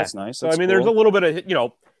 I guess that's nice. So I mean, there's a little bit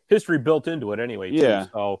of history built into it anyway. Too. Yeah.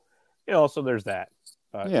 So so there's that.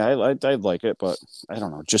 Yeah, I like it, but I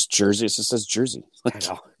don't know. Just Jersey. It just says Jersey. I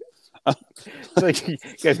know. It's like you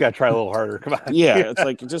guys got to try a little harder. Come on. Yeah, it's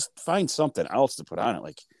like just find something else to put on it.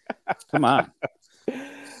 Like, come on.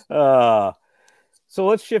 So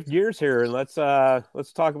let's shift gears here and let's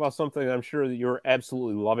talk about something I'm sure that you're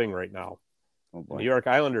absolutely loving right now. Oh, boy. New York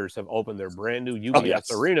Islanders have opened their brand new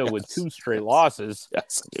UBS Arena with 2 straight losses.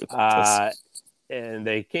 Yes, dude. And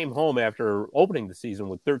they came home after opening the season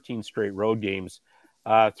with 13 straight road games.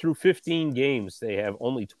 Through 15 games, they have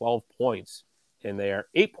only 12 points, and they are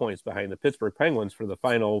 8 points behind the Pittsburgh Penguins for the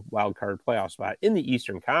final wild card playoff spot in the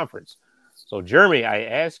Eastern Conference. So, Jeremy, I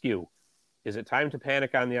ask you, is it time to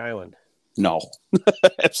panic on the island? No,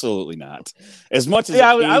 absolutely not. As much as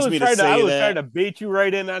I I was trying to bait you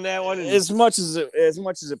right in on that one. As much as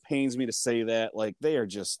it pains me to say that, like they're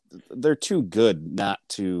too good not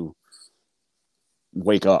to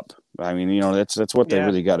wake up. I mean, that's what they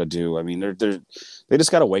really got to do. I mean, they just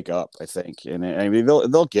got to wake up, I think, and I mean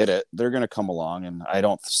they'll get it. They're going to come along, and I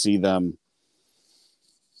don't see them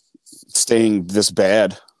staying this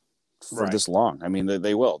bad for this long. I mean,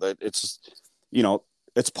 they will.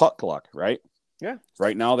 It's puck luck, right? Yeah.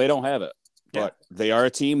 Right now they don't have it, but they are a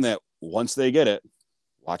team that once they get it,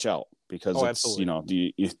 watch out because it's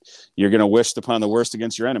you're going to wish upon the worst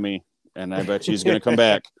against your enemy, and I bet you he's going to come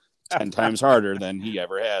back 10 times harder than he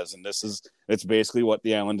ever has. And it's basically what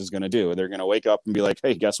the Island is going to do. They're going to wake up and be like,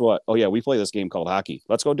 hey, guess what? Oh yeah, we play this game called hockey.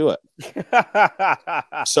 Let's go do it.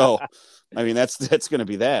 So, I mean, that's going to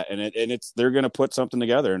be that. And they're going to put something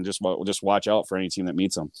together and just watch out for any team that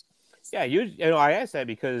meets them. Yeah. I asked that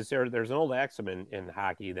because there's an old axiom in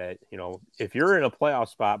hockey that, if you're in a playoff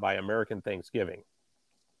spot by American Thanksgiving,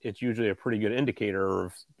 it's usually a pretty good indicator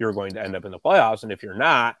of you're going to end up in the playoffs. And if you're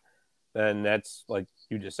not, then that's like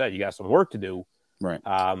you just said, you got some work to do. Right.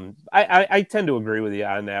 I tend to agree with you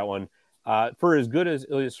on that one. For as good as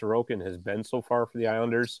Ilya Sorokin has been so far for the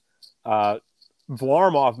Islanders,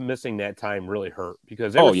 Varlamov missing that time really hurt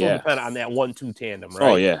because they were so dependent on that 1-2 tandem, right?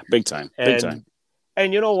 Oh yeah, big time.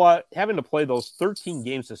 And you know what? Having to play those 13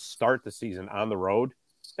 games to start the season on the road,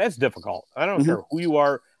 that's difficult. I don't care who you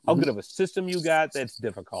are, how good of a system you got, that's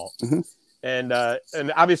difficult. Mm-hmm. And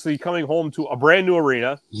obviously coming home to a brand new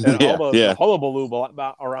arena and all the hullabaloo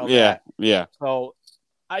around that. Yeah. So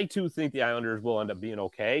I too think the Islanders will end up being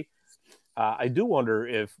okay. I do wonder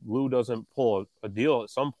if Lou doesn't pull a deal at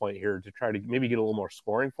some point here to try to maybe get a little more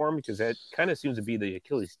scoring for him because that kind of seems to be the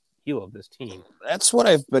Achilles heel of this team. That's what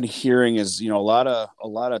I've been hearing is, a lot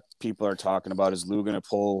of people are talking about is Lou going to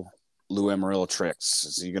pull Lou Amarillo tricks?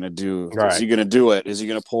 Is he going to do? Right. Is he going to do it? Is he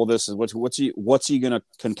going to pull this? What's he going to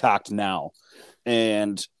concoct now?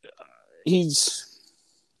 And it's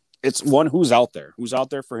one who's out there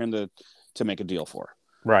for him to make a deal for.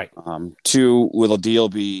 Right. 2, will a deal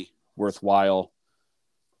be worthwhile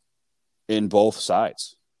in both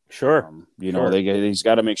sides? Sure. He's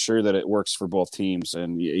got to make sure that it works for both teams,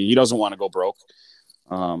 and he doesn't want to go broke.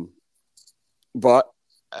 But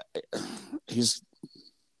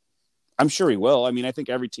I'm sure he will. I mean, I think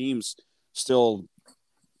every team's still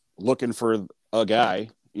looking for a guy,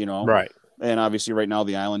 Right. And obviously right now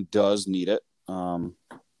the Island does need it. I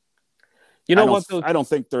don't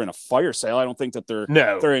think they're in a fire sale. I don't think that they're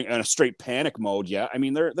in a straight panic mode yet. I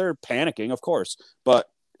mean, they're panicking, of course, but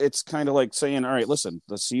it's kind of like saying, all right, listen,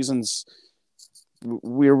 the season's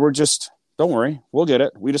we're just, don't worry, we'll get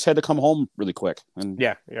it. We just had to come home really quick. And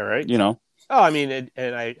yeah, right. Oh, I mean,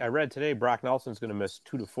 and I read today Brock Nelson's going to miss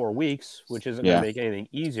 2 to 4 weeks, which isn't going to make anything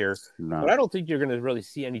easier. No. But I don't think you're going to really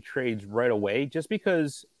see any trades right away, just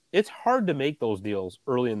because it's hard to make those deals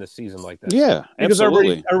early in the season like this. Yeah, because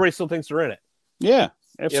everybody still thinks they're in it. Yeah,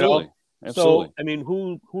 absolutely. Absolutely. So, I mean,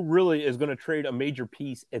 who really is going to trade a major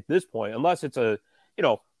piece at this point, unless it's a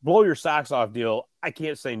blow your socks off deal? I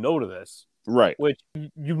can't say no to this. Right. Which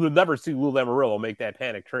you will never see Lou Lamoriello make that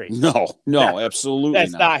panic trade. No, absolutely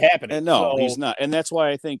that's not happening. And no, he's not. And that's why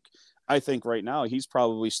I think right now he's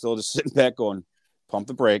probably still just sitting back going, pump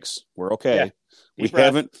the brakes. We're okay. Yeah. Deep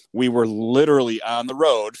breath. We were literally on the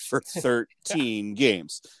road for 13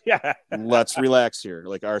 games. Yeah. Let's relax here.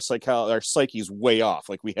 Like our psyche's way off.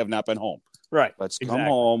 Like we have not been home. Right. Let's come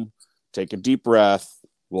home, take a deep breath.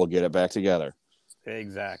 We'll get it back together.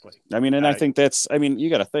 Exactly. I mean, and I think you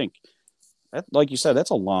got to think that, like you said,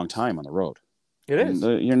 that's a long time on the road. It is.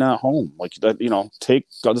 You're not home. Like that,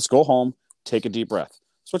 let's go home, take a deep breath.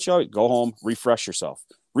 That's what you always go home, refresh yourself,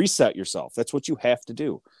 reset yourself. That's what you have to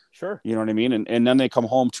do. Sure. You know what I mean? And then they come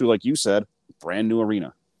home to, like you said, brand new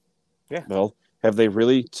arena. Yeah. Well, have they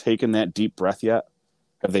really taken that deep breath yet?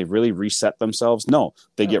 Have they really reset themselves? No.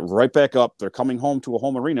 They get right back up. They're coming home to a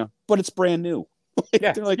home arena, but it's brand new.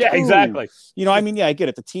 Yeah. They're like, yeah, exactly. I mean, I get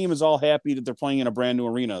it. The team is all happy that they're playing in a brand new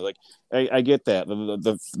arena. Like, I get that.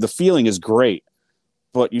 The feeling is great,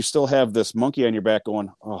 but you still have this monkey on your back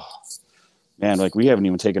going, oh, man, like we haven't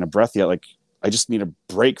even taken a breath yet. Like, I just need a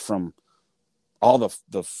break from all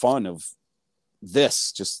the fun of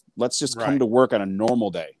this. Let's just come to work on a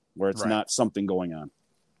normal day where it's not something going on.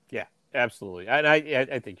 Yeah, absolutely. And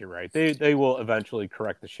I think you're right. They will eventually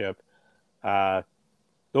correct the ship.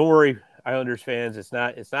 Don't worry, Islanders fans. It's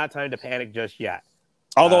not time to panic just yet.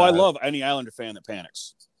 Although I love any Islander fan that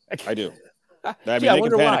panics. I do. I mean,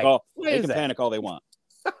 they can panic all they want.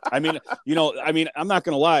 I mean, I'm not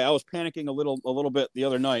going to lie. I was panicking a little bit the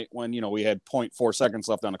other night when, we had 0.4 seconds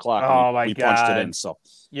left on the clock. Oh my we God. punched it in. So,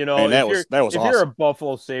 that was awesome. If you're a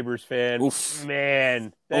Buffalo Sabres fan, Oof.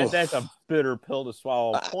 man, that's a bitter pill to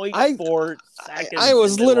swallow. 0.4 seconds. I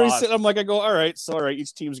was literally sitting. I'm like, I go, all right.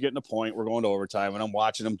 Each team's getting a point. We're going to overtime, and I'm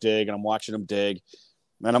watching them dig, and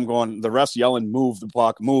And I'm going, the ref's yelling, move the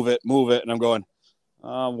puck, move it. And I'm going,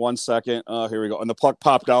 1 second. Here we go. And the puck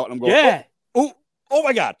popped out, and I'm going, yeah. Oh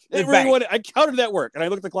my God. It really went. I counted that work. And I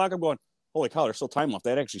looked at the clock. I'm going, holy cow, there's still time left.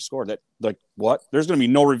 That actually scored. That, like, what? There's going to be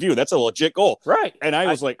no review. That's a legit goal. Right. And I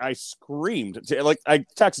was I screamed. I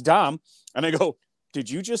text Dom and I go, did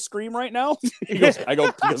you just scream right now? He goes,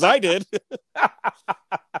 because I did.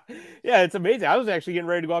 Yeah, it's amazing. I was actually getting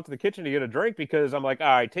ready to go out to the kitchen to get a drink because I'm like, all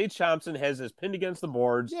right, Tage Thompson has his pinned against the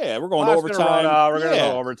boards. Yeah, we're going to overtime. We're going to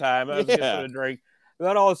go overtime. I was getting a drink. And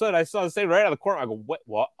then all of a sudden, I saw the same right out of the corner. I go,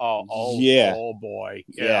 what? Oh, yeah. Oh, boy.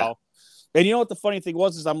 You yeah. know? And you know what the funny thing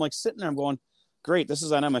was is I'm like sitting there, I'm going, great, this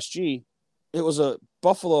is on MSG. It was a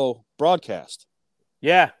Buffalo broadcast.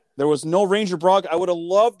 Yeah. There was no Ranger broadcast. I would have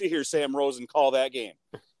loved to hear Sam Rosen call that game.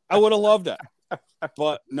 I would have loved it.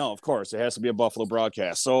 But no, of course, it has to be a Buffalo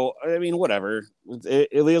broadcast. So, I mean, whatever.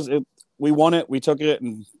 We won it. We took it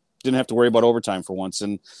and didn't have to worry about overtime for once.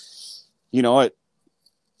 And,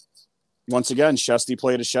 once again, Shesty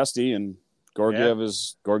played as Shesty, and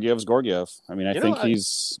Georgiev's Georgiev. I mean, I think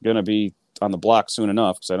he's going to be on the block soon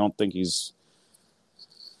enough because I don't think he's.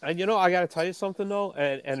 And, I got to tell you something, though,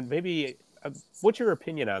 and maybe what's your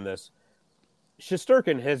opinion on this?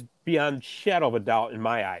 Shesterkin has, beyond shadow of a doubt, in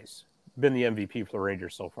my eyes, been the MVP for the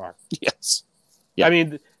Rangers so far. Yes. Yeah. I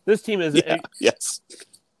mean, this team is. Yes.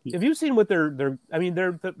 Have you seen what their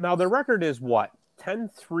now their record is what?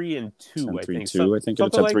 10-3-2, 10-3-2, I think. I think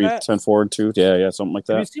it's 10-3, 10-4-2. Yeah, something like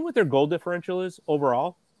that. Have you seen what their goal differential is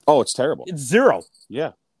overall? Oh, it's terrible. It's 0.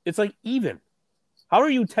 Yeah. It's like even. How are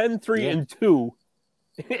you 10-3-2 Oh,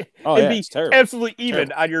 and yeah, be it's terrible. absolutely even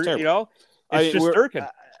terrible. on your, terrible. It's just Durkin.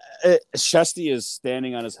 Shesty is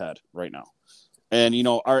standing on his head right now. And,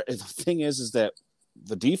 the thing is that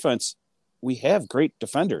the defense, we have great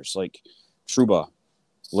defenders like Trouba,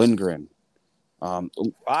 Lindgren,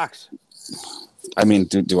 Fox. I mean,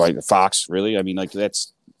 do I Fox really? I mean, like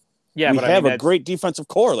that's we have a great defensive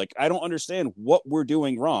core. Like I don't understand what we're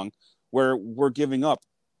doing wrong, where we're giving up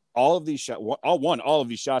all of these shots, all of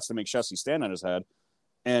these shots to make Shesty stand on his head,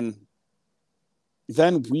 and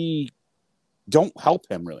then we don't help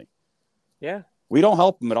him really. Yeah, we don't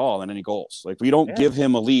help him at all in any goals. Like we don't give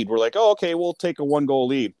him a lead. We're like, oh, okay, we'll take a 1-goal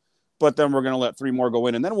lead. But then we're going to let 3 more go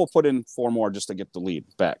in, and then we'll put in 4 more just to get the lead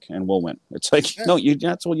back, and we'll win. It's like, no, you're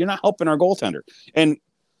not helping our goaltender. And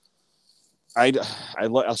I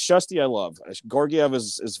Shesty, I love. Georgiev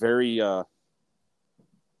is very, I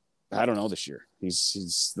don't know this year.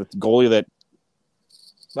 He's the goalie that.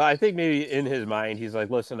 Well, I think maybe in his mind, he's like,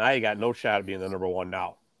 listen, I got no shot of being the number 1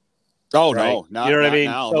 now. Oh, right? No. You know what I mean?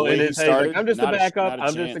 Now. So in his head, like, I'm just the backup.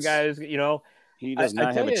 I'm just the guy He does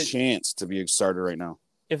not have a chance to be a starter right now.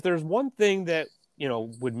 If there's one thing that,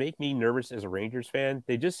 would make me nervous as a Rangers fan,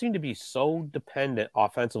 they just seem to be so dependent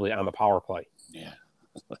offensively on the power play. Yeah.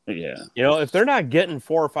 Yeah. If they're not getting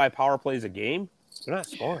 4 or 5 power plays a game, they're not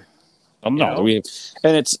scoring. Which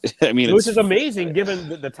is amazing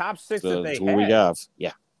given the top 6 that they have. We have.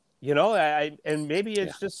 Yeah. You know, and maybe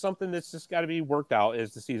it's just something that's just got to be worked out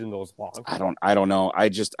as the season goes along. I don't know. I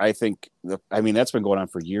think that's been going on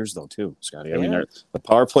for years though too, Scotty. I mean, the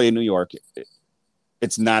power play in New York,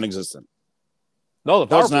 it's non-existent. No, the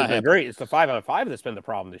power play's been great. It's the 5-on-5 that's been the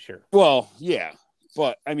problem this year. Well, yeah,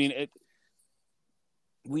 but I mean,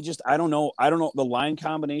 I don't know. I don't know the line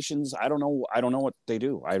combinations. I don't know what they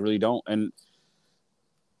do. I really don't, and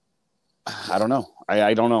I don't know.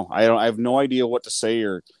 I don't know. I have no idea what to say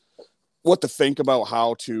or what to think about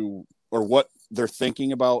or what they're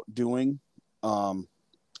thinking about doing. I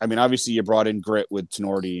mean, obviously you brought in Grit with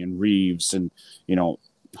Tenorti and Reeves and,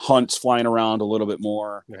 Hunt's flying around a little bit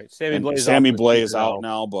more. Right. Sammy Blais is out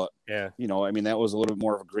now, but I mean, that was a little bit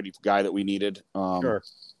more of a gritty guy that we needed. Sure.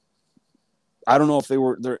 I don't know if they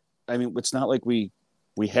were there. I mean, it's not like we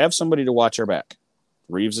have somebody to watch our back.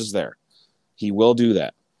 Reeves is there. He will do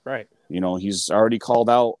that. Right. He's already called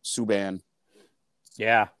out Subban.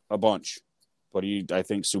 Yeah. A bunch, but I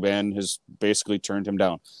think Subban has basically turned him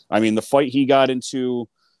down. I mean, the fight he got into,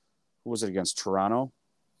 who was it against Toronto?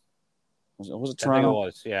 Was it Toronto? I think it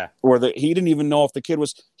was, yeah. Or he didn't even know if the kid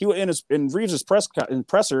was in Reeves'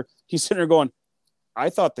 presser. He's sitting there going, "I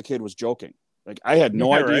thought the kid was joking. Like I had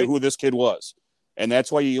no idea who this kid was." And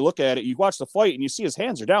that's why you look at it, you watch the fight, and you see his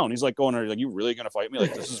hands are down. He's like going, "Like you really going to fight me?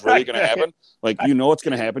 Like this is really going to happen? Like what's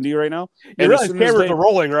going to happen to you right now?" And the cameras are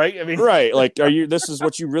rolling, right? I mean, right? Like, this is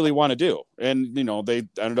what you really want to do? And they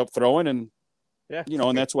ended up throwing, and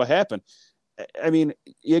and that's what happened. I mean,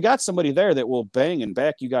 you got somebody there that will bang and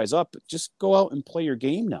back you guys up. Just go out and play your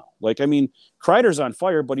game now. Like, I mean, Kreider's on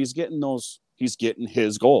fire, but he's getting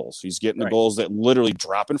his goals. He's getting the goals that literally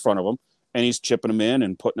drop in front of him. And he's chipping them in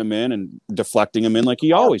and putting them in and deflecting them in like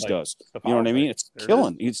he always does. You know what I mean? It's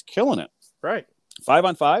killing. He's killing it. Right.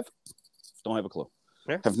 5-on-5. Don't have a clue.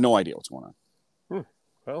 Yeah. Have no idea what's going on.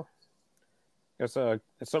 Well, it's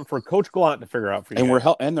something for Coach Gallant to figure out for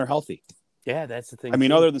you. And they're healthy. Yeah, that's the thing. I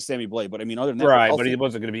mean, other than Sammy Blais, but I mean, other than that, right? But he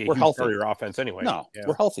wasn't going to be a huge part of your offense anyway. No,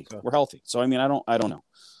 we're healthy. So. We're healthy. So I mean, I don't know.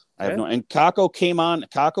 I have no. And Kakko came on.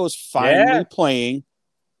 Kakko's finally playing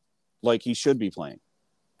like he should be playing.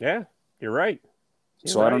 Yeah, you're right.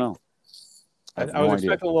 I don't know. I was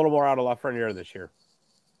expecting a little more out of Lafreniere this year.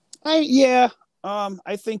 I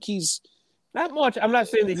think he's not much. I'm not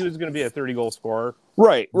saying that he was going to be a 30-goal scorer.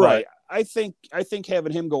 Right. I think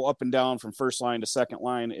having him go up and down from first line to second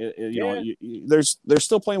line, they're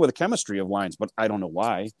still playing with the chemistry of lines, but I don't know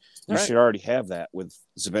why. You should already have that with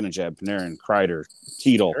Zibanejad, Panarin, Kreider,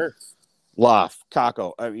 Keedle, Loff,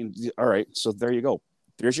 Kakko. I mean, all right. So there you go.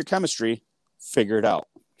 There's your chemistry. Figure it out.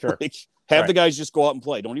 Sure. Have the guys just go out and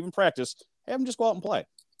play. Don't even practice. Have them just go out and play.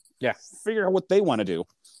 Yeah. Figure out what they want to do.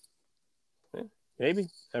 Maybe.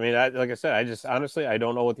 I mean, like I said, I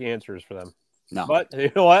don't know what the answer is for them. No. But you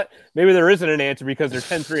know what? Maybe there isn't an answer because they're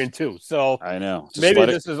 10-3-2. So I know. Just maybe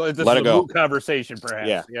this is a moot conversation, perhaps.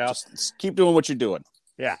 Yeah. Just keep doing what you're doing.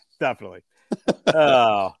 Yeah, definitely.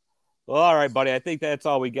 Well, all right, buddy. I think that's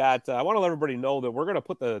all we got. I want to let everybody know that we're going to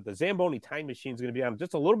put the Zamboni time machine is going to be on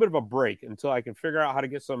just a little bit of a break until I can figure out how to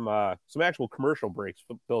get some actual commercial breaks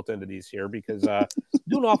built into these here because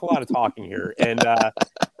do an awful lot of talking here. And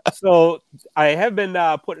so I have been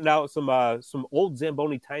putting out some old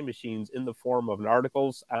Zamboni time machines in the form of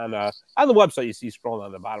articles on the website you see scrolling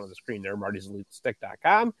on the bottom of the screen there,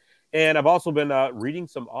 martyselitestick.com. And I've also been reading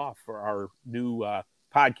some off for our new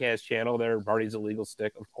podcast channel there. Marty's Illegal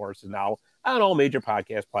Stick, of course, is now on all major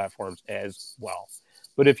podcast platforms as well.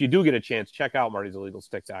 But if you do get a chance, check out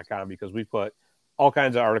marty'sillegalstick.com because we put all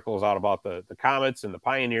kinds of articles out about the Comets and the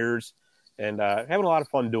Pioneers and having a lot of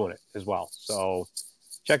fun doing it as well. So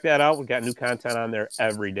check that out. We've got new content on there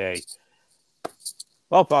every day.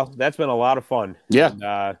 Well, Paul, that's been a lot of fun. Yeah.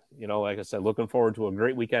 And, like I said, looking forward to a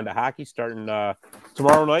great weekend of hockey starting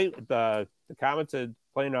tomorrow night with the Comets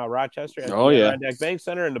playing Rochester at the Adirondack Bank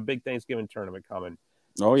Center and the big Thanksgiving tournament coming.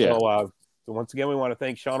 Oh, yeah. So once again, we want to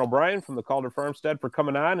thank Sean O'Brien from the Calder Farmstead for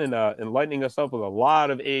coming on and enlightening us up with a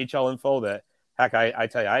lot of AHL info that, heck, I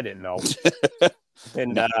tell you, I didn't know.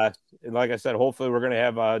 And like I said, hopefully we're going to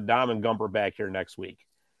have Dom and Gumper back here next week.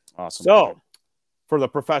 Awesome. So for the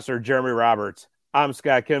Professor Jeremy Roberts, I'm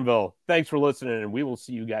Scott Kinville. Thanks for listening, and we will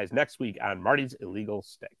see you guys next week on Marty's Illegal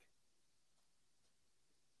Stick.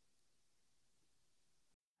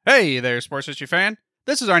 Hey there, sports history fan.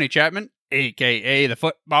 This is Arnie Chapman, a.k.a. the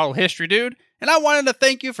Football History Dude, and I wanted to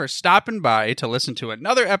thank you for stopping by to listen to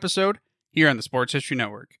another episode here on the Sports History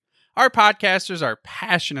Network. Our podcasters are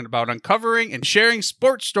passionate about uncovering and sharing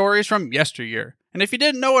sports stories from yesteryear. And if you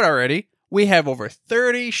didn't know it already, we have over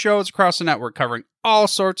 30 shows across the network covering all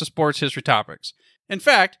sorts of sports history topics. In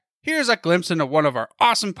fact, here's a glimpse into one of our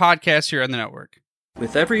awesome podcasts here on the network.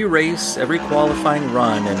 With every race, every qualifying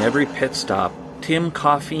run, and every pit stop, Tim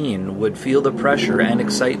Coffeen would feel the pressure and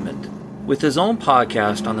excitement. With his own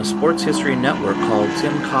podcast on the Sports History Network called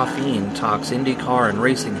Tim Coffeen Talks IndyCar and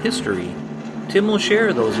Racing History, Tim will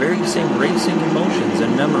share those very same racing emotions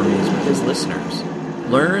and memories with his listeners.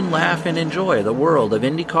 Learn, laugh, and enjoy the world of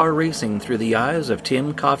IndyCar racing through the eyes of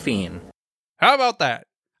Tim Coffeen. How about that?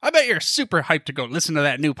 I bet you're super hyped to go listen to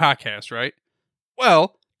that new podcast, right?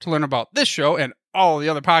 Well, to learn about this show and all the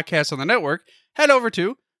other podcasts on the network, head over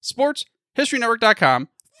to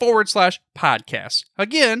sportshistorynetwork.com/podcasts.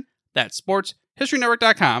 Again, that's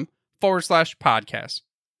sportshistorynetwork.com/podcasts.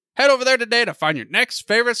 Head over there today to find your next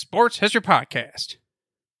favorite sports history podcast.